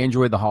I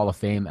enjoy the Hall of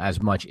Fame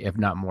as much, if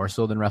not more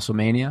so, than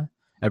WrestleMania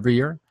every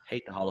year.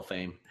 Hate the Hall of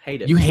Fame.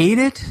 Hate it. You hate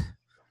it?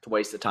 It's a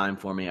waste of time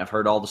for me. I've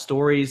heard all the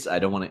stories. I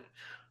don't want to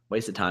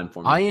waste of time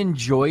for me. I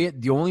enjoy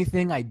it. The only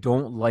thing I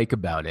don't like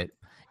about it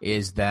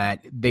is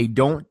that they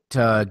don't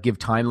give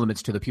time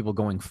limits to the people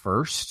going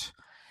first.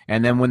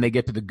 And then when they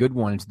get to the good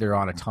ones, they're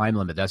on a time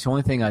limit. That's the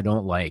only thing I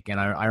don't like. And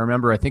I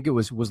remember, I think it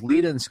was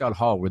Lita and Scott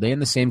Hall. Were they in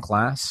the same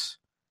class?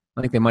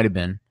 I think they might have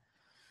been.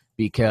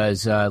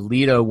 Because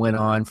Lita went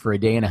on for a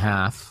day and a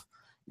half.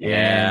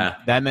 Yeah.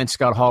 And that meant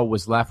Scott Hall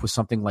was left with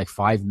something like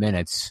 5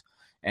 minutes.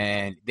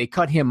 And they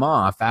cut him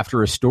off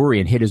after a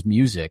story and hit his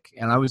music.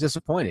 And I was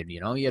disappointed.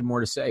 You know, he had more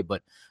to say.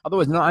 But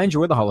otherwise, no, I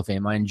enjoy the Hall of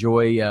Fame. I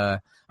enjoy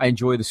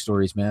the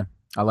stories, man.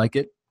 I like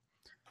it.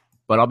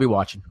 But I'll be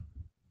watching.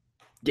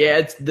 Yeah,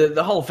 it's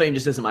the Hall of Fame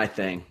just isn't my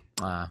thing.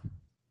 I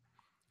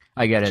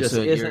get it. Just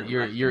So isn't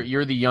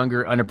you're the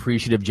younger,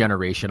 unappreciative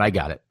generation. I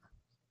got it.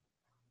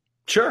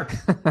 Sure.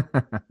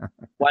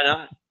 Why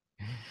not?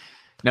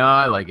 No,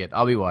 I like it.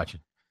 I'll be watching.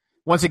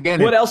 Once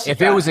again, What else you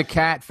if it got? was a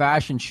cat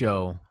fashion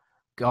show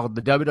called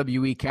the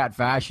WWE Cat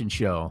Fashion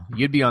Show,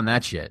 you'd be on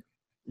that shit.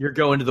 You're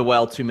going to the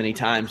well too many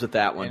times with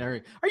that one.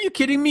 And are you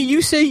kidding me?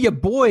 You say your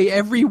boy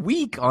every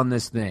week on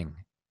this thing.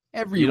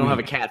 You don't have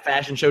a Cat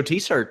Fashion Show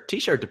t-shirt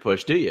to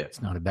push, do you?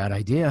 It's not a bad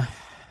idea.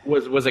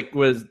 Was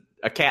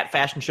a Cat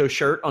Fashion Show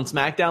shirt on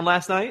SmackDown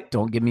last night?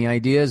 Don't give me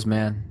ideas,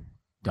 man.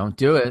 Don't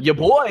do it. Your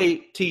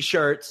boy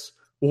t-shirts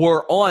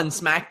were on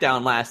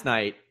SmackDown last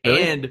night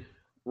Really? and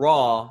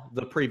Raw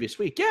the previous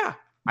week. Yeah.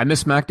 I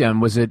missed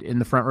SmackDown. Was it in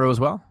the front row as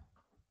well?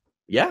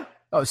 Yeah.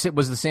 Oh, so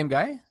was it the same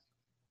guy?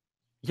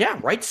 Yeah,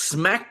 right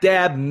smack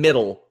dab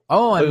middle.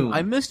 Oh, Boom.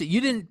 I missed it.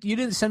 You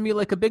didn't send me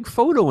like a big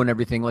photo and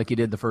everything like you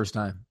did the first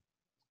time.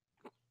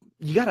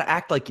 You got to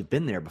act like you've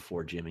been there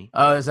before, Jimmy.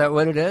 Oh, is that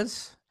what it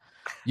is?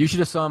 You should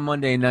have saw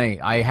Monday night.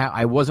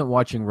 I wasn't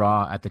watching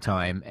Raw at the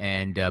time,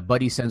 and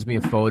Buddy sends me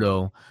a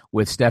photo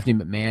with Stephanie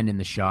McMahon in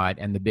the shot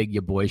and the big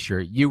Ya Boy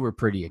shirt. You were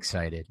pretty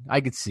excited.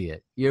 I could see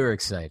it. You were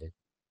excited.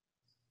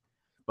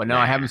 But no,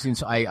 I haven't seen.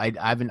 I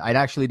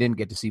actually didn't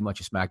get to see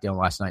much of SmackDown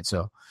last night,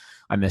 so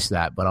I missed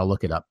that. But I'll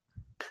look it up.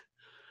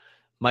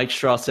 Mike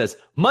Straw says,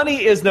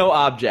 money is no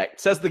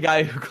object, says the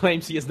guy who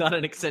claims he is not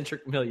an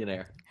eccentric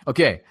millionaire.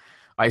 Okay,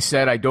 I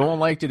said I don't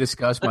like to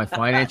discuss my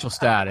financial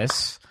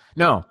status.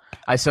 No,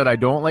 I said I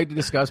don't like to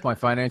discuss my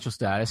financial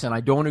status, and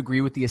I don't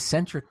agree with the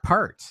eccentric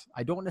part.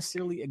 I don't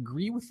necessarily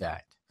agree with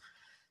that.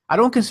 I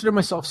don't consider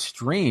myself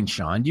strange,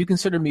 Sean. Do you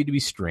consider me to be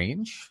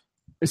strange?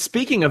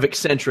 Speaking of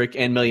eccentric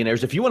and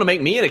millionaires, if you want to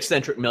make me an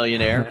eccentric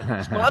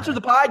millionaire, sponsor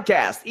the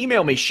podcast.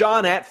 Email me,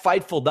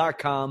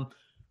 Sean@Fightful.com.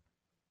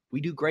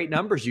 We do great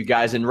numbers, you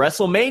guys, and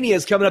WrestleMania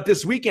is coming up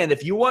this weekend.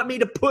 If you want me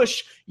to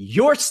push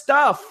your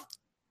stuff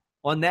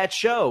on that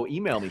show,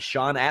 email me,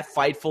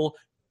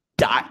 Sean@Fightful.com.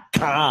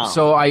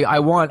 So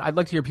I'd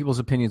like to hear people's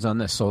opinions on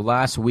this. So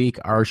last week,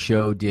 our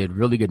show did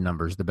really good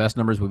numbers, the best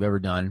numbers we've ever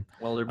done.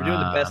 Well, they're doing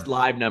the best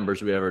live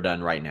numbers we've ever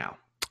done right now.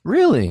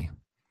 Really?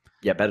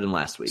 Yeah, better than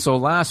last week. So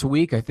last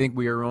week, I think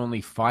we are only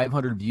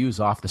 500 views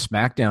off the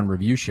SmackDown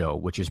review show,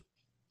 which is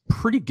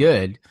pretty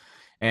good.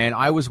 And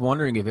I was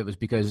wondering if it was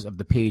because of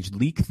the page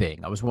leak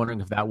thing. I was wondering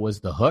if that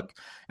was the hook.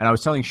 And I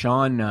was telling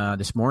Sean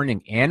this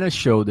morning, Anna's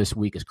show this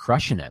week is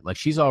crushing it. Like,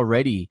 she's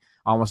already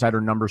almost at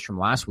her numbers from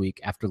last week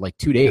after like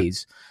 2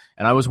 days.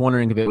 And I was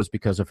wondering if it was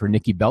because of her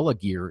Nikki Bella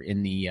gear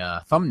in the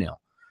thumbnail.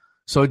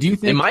 So do you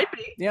think it might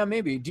be? Yeah,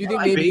 maybe. Do you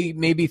think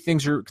maybe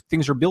things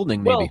are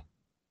building? Maybe. Well,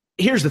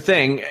 here's the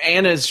thing.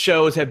 Anna's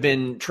shows have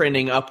been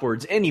trending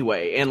upwards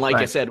anyway. And like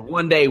I said,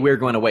 one day we're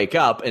going to wake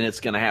up and it's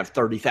going to have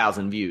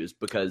 30,000 views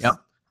because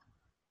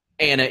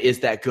Anna is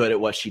that good at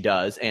what she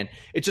does. And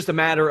it's just a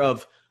matter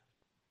of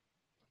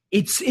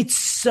it's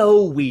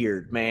so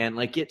weird, man.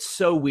 Like, it's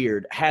so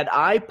weird. Had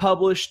I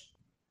published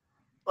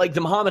like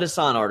the Muhammad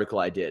Hassan article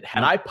I did,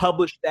 had I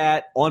published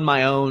that on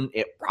my own,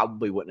 it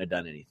probably wouldn't have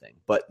done anything.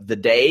 But the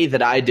day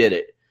that I did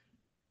it,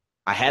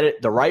 I had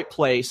it the right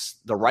place,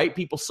 the right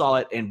people saw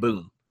it, and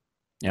boom.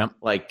 Yep.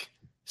 Like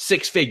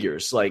 6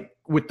 figures, like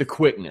with the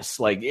quickness.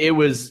 Like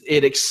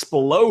it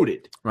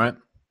exploded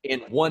in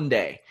one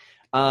day.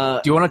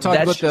 Do you want to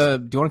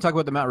talk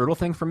about the Matt Riddle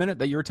thing for a minute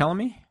that you were telling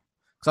me?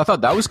 Because I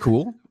thought that was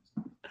cool.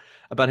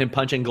 About him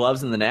punching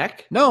gloves in the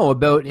neck? No,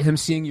 about him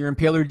seeing your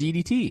Impaler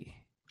DDT.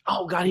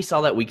 Oh, God, he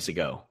saw that weeks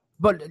ago.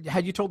 But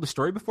had you told the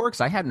story before?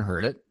 Because I hadn't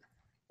heard it.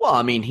 Well,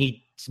 I mean,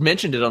 he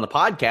mentioned it on the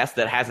podcast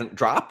that hasn't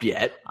dropped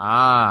yet.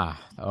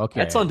 Ah, okay.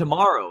 That's on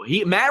tomorrow.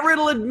 Matt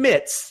Riddle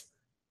admits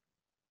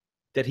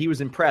that he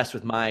was impressed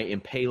with my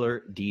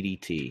Impaler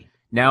DDT.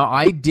 Now,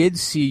 I did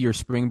see your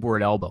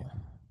springboard elbow.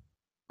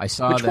 I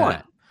saw Which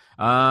that.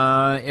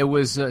 one? It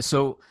was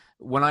so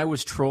when I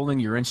was trolling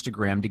your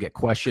Instagram to get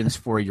questions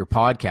for your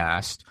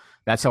podcast,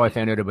 that's how I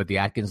found out about the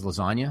Atkins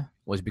lasagna,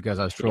 was because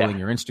I was trolling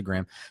your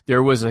Instagram.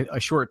 There was a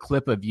short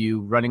clip of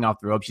you running off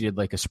the ropes. You did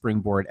like a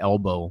springboard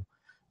elbow.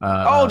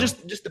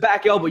 Just the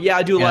back elbow. Yeah,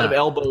 I do a lot of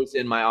elbows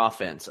in my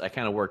offense. I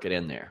kind of work it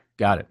in there.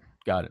 Got it.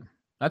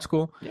 That's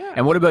cool. Yeah.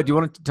 And what about, do you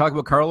want to talk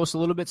about Carlos a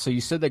little bit? So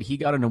you said that he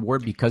got an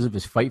award because of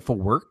his Fightful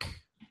work?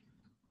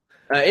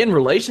 In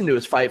relation to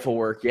his Fightful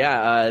work,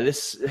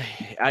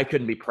 I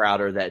couldn't be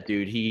prouder of that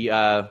dude. He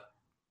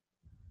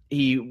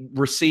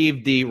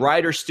received the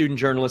Writer Student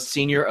Journalist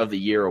Senior of the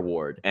Year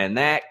award, and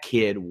that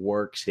kid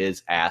works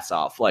his ass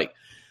off. Like,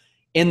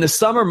 in the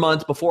summer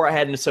months before I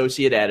had an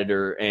associate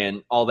editor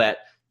and all that,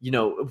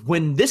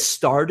 when this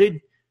started,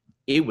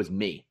 it was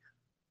me.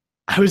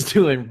 I was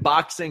doing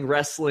boxing,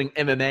 wrestling,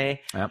 MMA.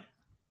 Yep.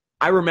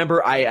 I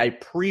remember I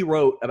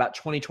pre-wrote about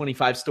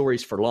 25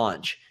 stories for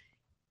launch.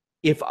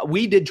 If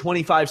we did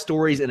 25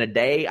 stories in a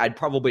day, I'd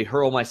probably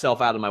hurl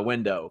myself out of my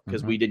window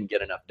because we didn't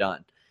get enough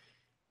done.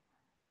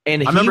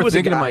 And I remember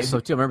thinking to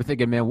myself too. I remember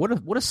thinking, man,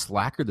 what a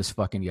slacker this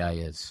fucking guy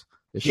is.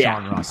 This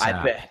Sean Ross Sapp.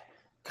 I bet.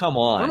 Come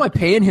on. What am I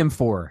paying him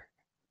for?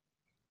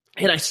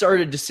 And I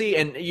started to see,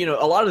 and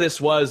a lot of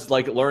this was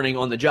like learning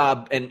on the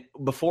job. And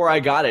before I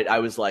got it, I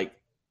was like,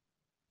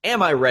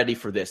 am I ready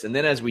for this? And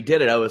then as we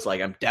did it, I was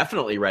like, I'm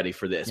definitely ready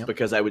for this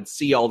because I would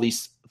see all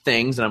these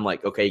things and I'm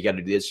like, okay, you got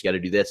to do this, you got to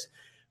do this.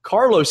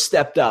 Carlos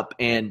stepped up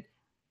and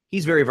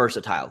he's very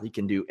versatile. He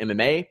can do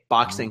MMA,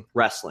 boxing,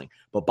 wrestling.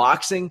 But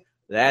boxing,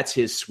 that's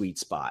his sweet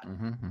spot.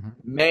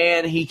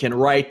 Man, he can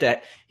write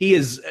that. He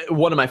is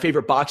one of my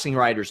favorite boxing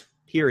writers,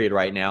 period,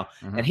 right now.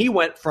 And he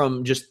went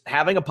from just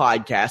having a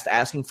podcast,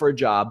 asking for a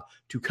job,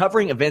 to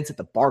covering events at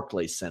the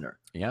Barclays Center.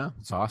 Yeah,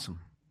 it's awesome.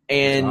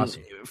 And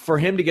for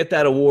him to get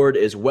that award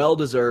is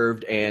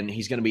well-deserved, and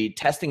he's going to be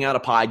testing out a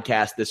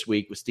podcast this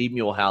week with Steve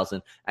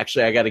Muehlhausen.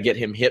 Actually, I got to get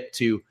him hip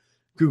to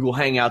Google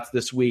Hangouts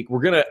this week.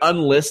 We're going to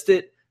unlist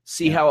it,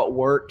 see how it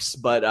works,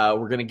 but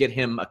we're going to get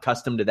him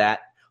accustomed to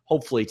that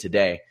hopefully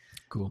today.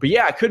 Cool. But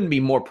yeah, I couldn't be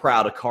more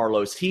proud of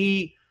Carlos.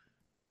 He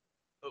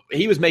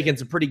was making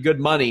some pretty good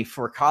money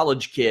for a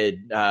college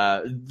kid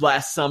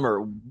last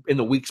summer in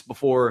the weeks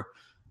before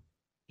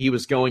he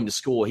was going to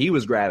school. He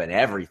was grabbing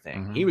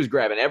everything. He was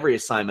grabbing every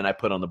assignment I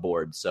put on the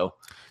board. So,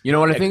 you know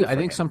what, I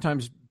think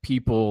sometimes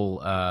people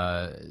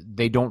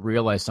they don't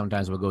realize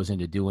sometimes what goes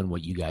into doing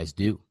what you guys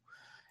do.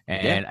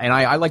 And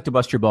I like to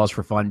bust your balls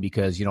for fun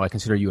because, I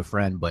consider you a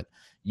friend, but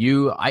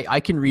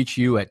I can reach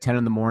you at 10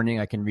 in the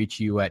morning. I can reach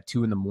you at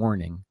 2 in the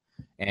morning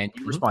and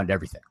you respond to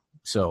everything.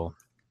 So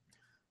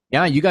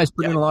yeah, you guys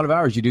put in a lot of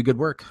hours. You do good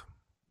work.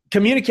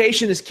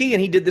 Communication is key.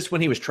 And he did this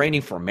when he was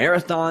training for a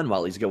marathon,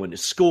 while he's going to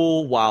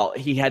school, while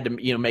he had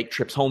to, make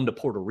trips home to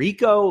Puerto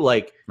Rico.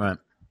 Like,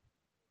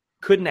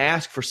 couldn't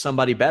ask for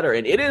somebody better.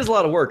 And it is a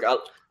lot of work.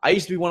 I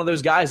used to be one of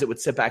those guys that would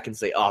sit back and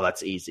say, oh,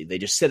 that's easy. They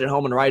just sit at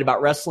home and write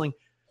about wrestling.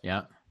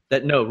 Yeah.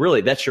 No,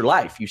 really, that's your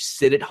life. You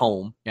sit at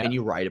home and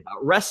you write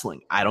about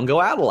wrestling. I don't go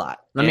out a lot.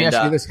 Let me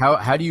ask you this.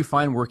 How do you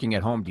find working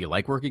at home? Do you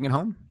like working at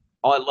home?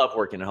 Oh, I love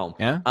working at home.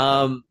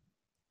 Yeah.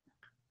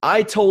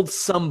 I told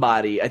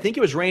somebody, I think it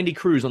was Randy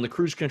Cruz on the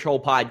Cruise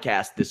Control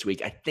podcast this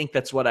week. I think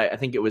that's what I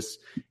think it was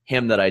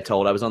him that I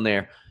told. I was on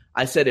there.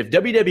 I said, if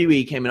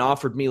WWE came and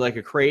offered me like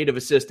a creative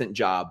assistant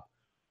job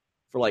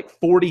for like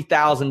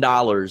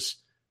 $40,000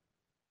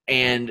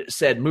 and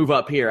said, move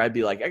up here, I'd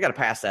be like, I got to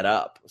pass that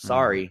up.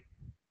 Sorry.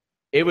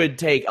 It would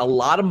take a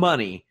lot of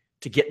money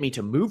to get me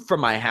to move from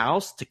my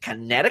house to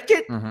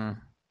Connecticut.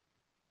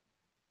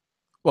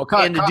 Well,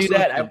 and to do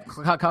that,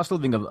 cost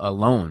of living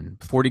alone,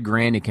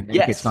 $40,000 in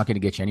Connecticut's not going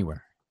to get you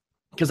anywhere.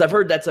 Because I've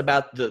heard that's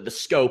about the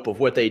scope of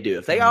what they do.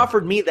 If they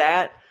offered me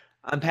that,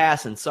 I'm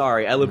passing.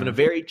 Sorry. I live in a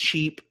very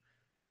cheap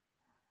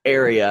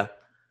area.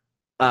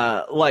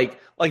 Like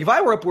if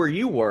I were up where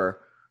you were,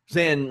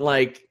 then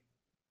like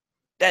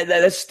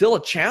that's still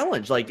a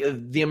challenge. Like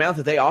the amount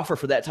that they offer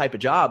for that type of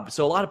job.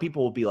 So a lot of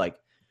people will be like,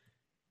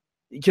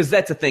 because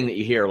that's a thing that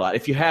you hear a lot.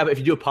 If you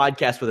do a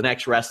podcast with an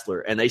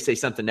ex-wrestler and they say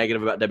something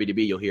negative about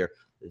WWE, you'll hear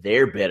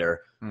they're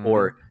bitter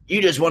or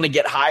you just want to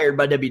get hired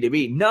by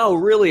WWE. No,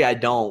 really, I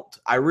don't.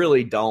 I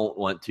really don't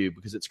want to,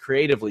 because it's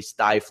creatively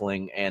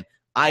stifling and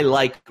I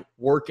like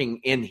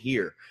working in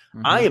here.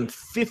 I am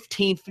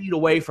 15 feet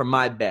away from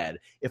my bed.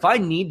 If I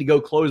need to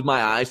go close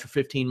my eyes for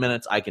 15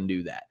 minutes, I can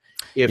do that.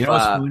 If, you know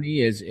what's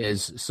funny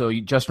is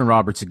Justin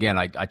Roberts, again,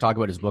 I talk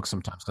about his book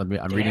sometimes. I'm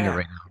reading it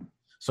right now.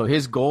 So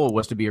his goal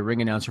was to be a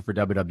ring announcer for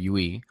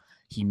WWE.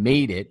 He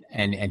made it,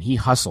 and he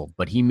hustled,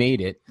 but he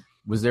made it,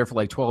 was there for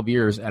like 12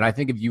 years. And I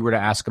think if you were to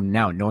ask him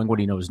now, knowing what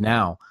he knows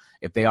now,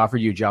 if they offered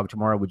you a job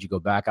tomorrow, would you go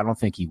back? I don't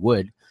think he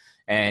would.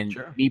 And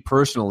me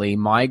personally,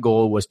 my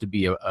goal was to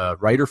be a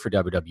writer for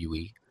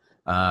WWE.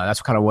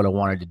 That's kind of what I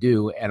wanted to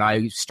do. And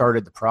I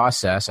started the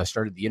process. I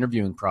started the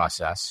interviewing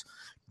process,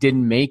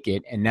 didn't make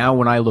it. And now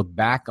when I look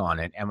back on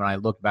it, and when I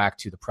look back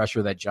to the pressure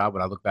of that job,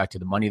 when I look back to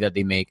the money that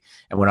they make,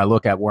 and when I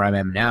look at where I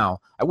am now,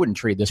 I wouldn't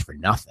trade this for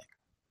nothing.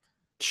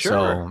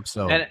 Sure.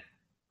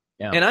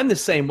 And I'm the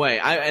same way.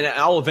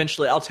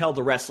 I'll tell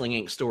the Wrestling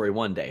Inc. story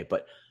one day,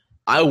 but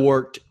I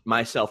worked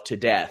myself to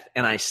death,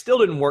 and I still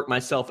didn't work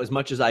myself as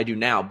much as I do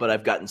now, but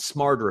I've gotten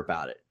smarter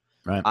about it.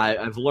 Right.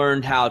 I've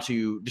learned how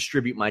to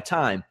distribute my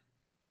time.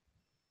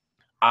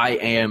 I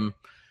am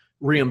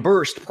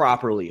reimbursed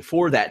properly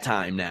for that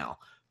time now,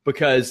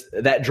 because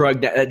that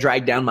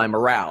dragged down my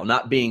morale,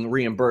 not being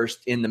reimbursed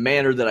in the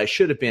manner that I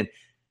should have been.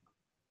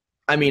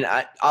 I mean,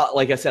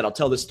 like I said, I'll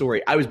tell this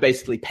story. I was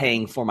basically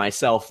paying for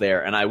myself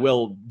there, and I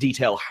will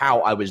detail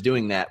how I was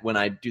doing that when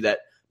I do that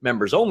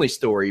members only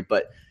story.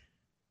 But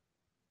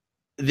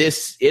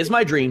this is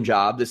my dream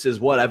job. This is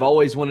what I've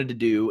always wanted to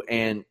do.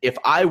 And if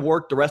I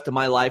worked the rest of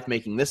my life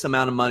making this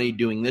amount of money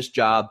doing this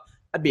job,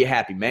 I'd be a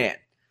happy man.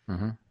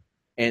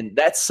 And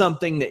that's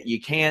something that you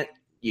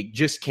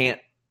just can't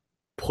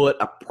put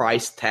a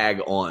price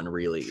tag on,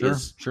 really.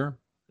 Sure.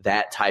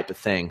 That type of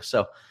thing.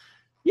 So,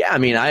 yeah, I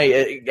mean,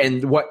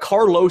 and what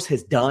Carlos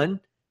has done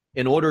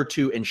in order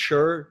to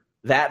ensure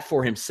that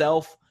for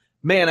himself,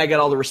 man, I got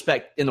all the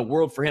respect in the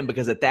world for him,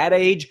 because at that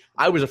age,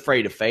 I was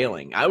afraid of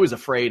failing. I was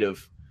afraid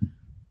of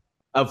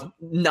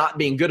not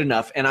being good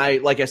enough. And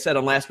like I said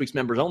on last week's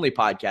Members Only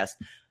podcast,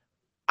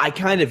 I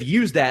kind of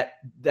used that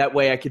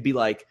way. I could be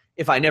like,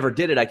 if I never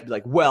did it, I could be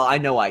like, well, I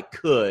know I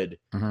could,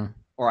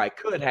 or I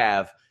could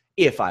have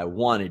if I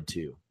wanted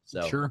to.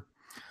 So sure.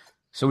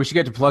 So we should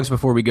get to plugs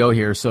before we go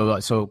here.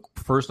 So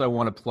first I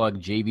want to plug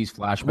JV's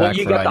Flashback Friday. Well,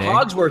 you got the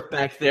Hogsworth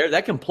back there.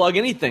 That can plug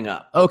anything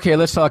up. Okay,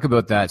 let's talk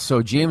about that.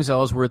 So James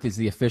Ellsworth is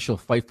the official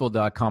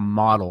Fightful.com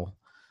model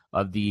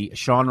of the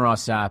Sean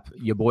Ross Sapp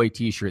Ya Boy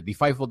t-shirt, the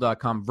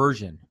Fightful.com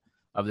version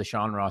of the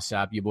Sean Ross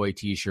Sapp Ya Boy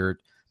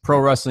t-shirt,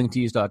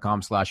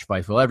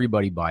 ProWrestlingTees.com/Fightful.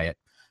 Everybody buy it.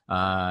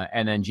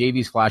 And then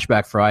JV's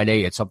Flashback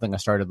Friday. It's something I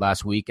started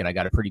last week, and I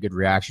got a pretty good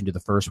reaction to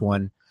the first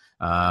one.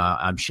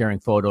 I'm sharing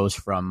photos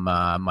from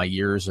my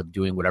years of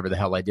doing whatever the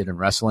hell I did in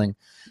wrestling.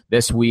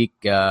 This week,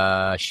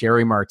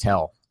 Sherry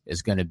Martel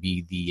is going to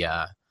be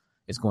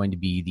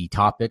the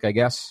topic, I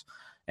guess.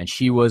 And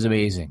she was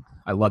amazing.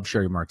 I love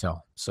Sherry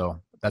Martel.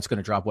 So that's going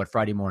to drop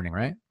Friday morning,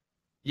 right?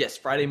 Yes,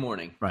 Friday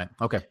morning. Right.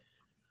 Okay.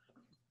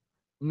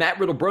 Matt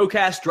Riddle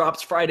Broadcast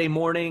drops Friday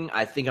morning.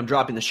 I think I'm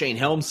dropping the Shane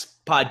Helms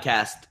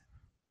podcast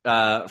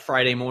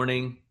Friday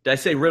morning. Did I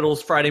say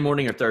Riddle's Friday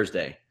morning or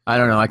Thursday? I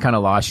don't know. I kind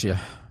of lost you.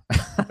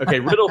 Okay,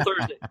 Riddle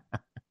Thursday.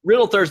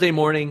 Riddle Thursday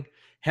morning.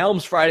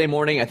 Helms Friday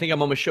morning. I think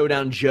I'm on with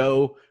Showdown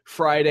Joe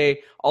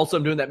Friday. Also,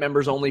 I'm doing that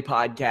members only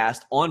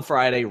podcast on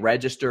Friday.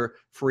 Register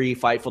free,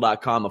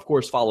 Fightful.com. Of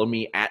course, follow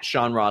me at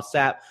Sean Ross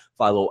Sapp.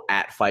 Follow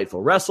at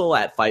Fightful Wrestle,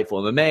 at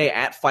Fightful MMA,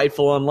 at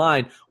Fightful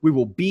Online. We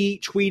will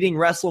be tweeting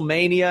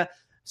WrestleMania,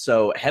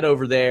 so head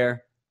over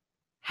there.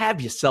 Have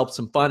yourself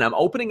some fun. I'm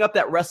opening up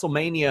that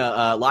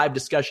WrestleMania live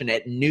discussion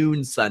at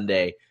noon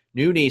Sunday,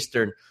 noon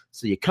Eastern.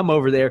 So you come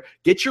over there,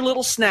 get your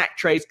little snack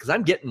trays, because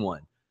I'm getting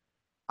one.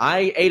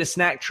 I ate a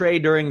snack tray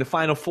during the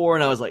Final Four,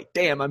 and I was like,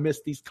 damn, I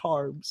missed these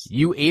carbs.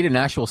 You ate an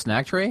actual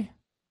snack tray?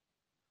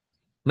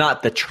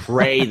 Not the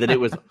tray that it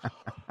was.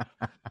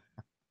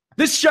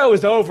 This show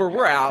is over.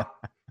 We're out.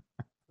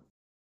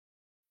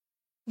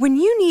 When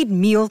you need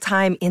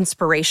mealtime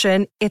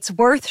inspiration, it's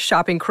worth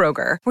shopping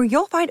Kroger, where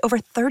you'll find over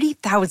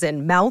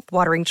 30,000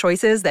 mouth-watering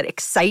choices that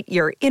excite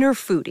your inner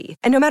foodie.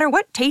 And no matter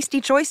what tasty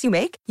choice you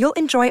make, you'll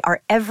enjoy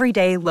our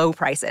everyday low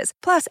prices,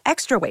 plus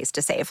extra ways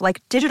to save,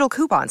 like digital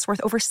coupons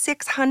worth over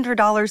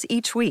 $600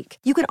 each week.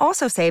 You can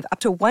also save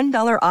up to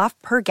 $1 off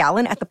per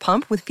gallon at the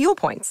pump with fuel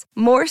points.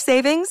 More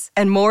savings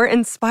and more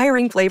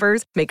inspiring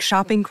flavors make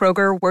shopping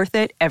Kroger worth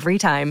it every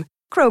time.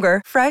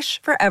 Kroger,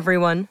 fresh for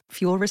everyone.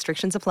 Fuel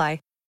restrictions apply.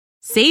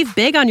 Save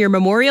big on your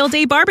Memorial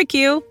Day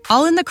barbecue,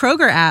 all in the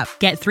Kroger app.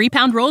 Get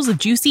 3-pound rolls of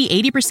juicy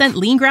 80%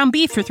 lean ground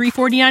beef for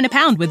 $3.49 a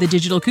pound with a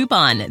digital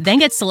coupon. Then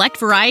get select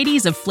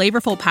varieties of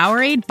flavorful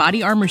Powerade,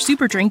 Body Armor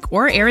Super Drink,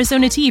 or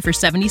Arizona tea for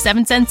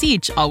 77 cents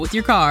each, all with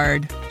your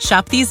card.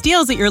 Shop these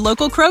deals at your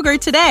local Kroger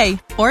today,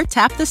 or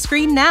tap the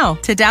screen now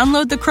to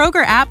download the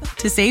Kroger app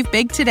to save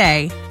big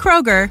today.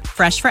 Kroger,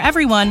 fresh for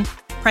everyone.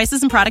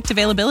 Prices and product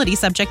availability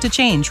subject to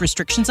change.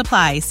 Restrictions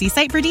apply. See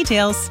site for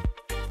details.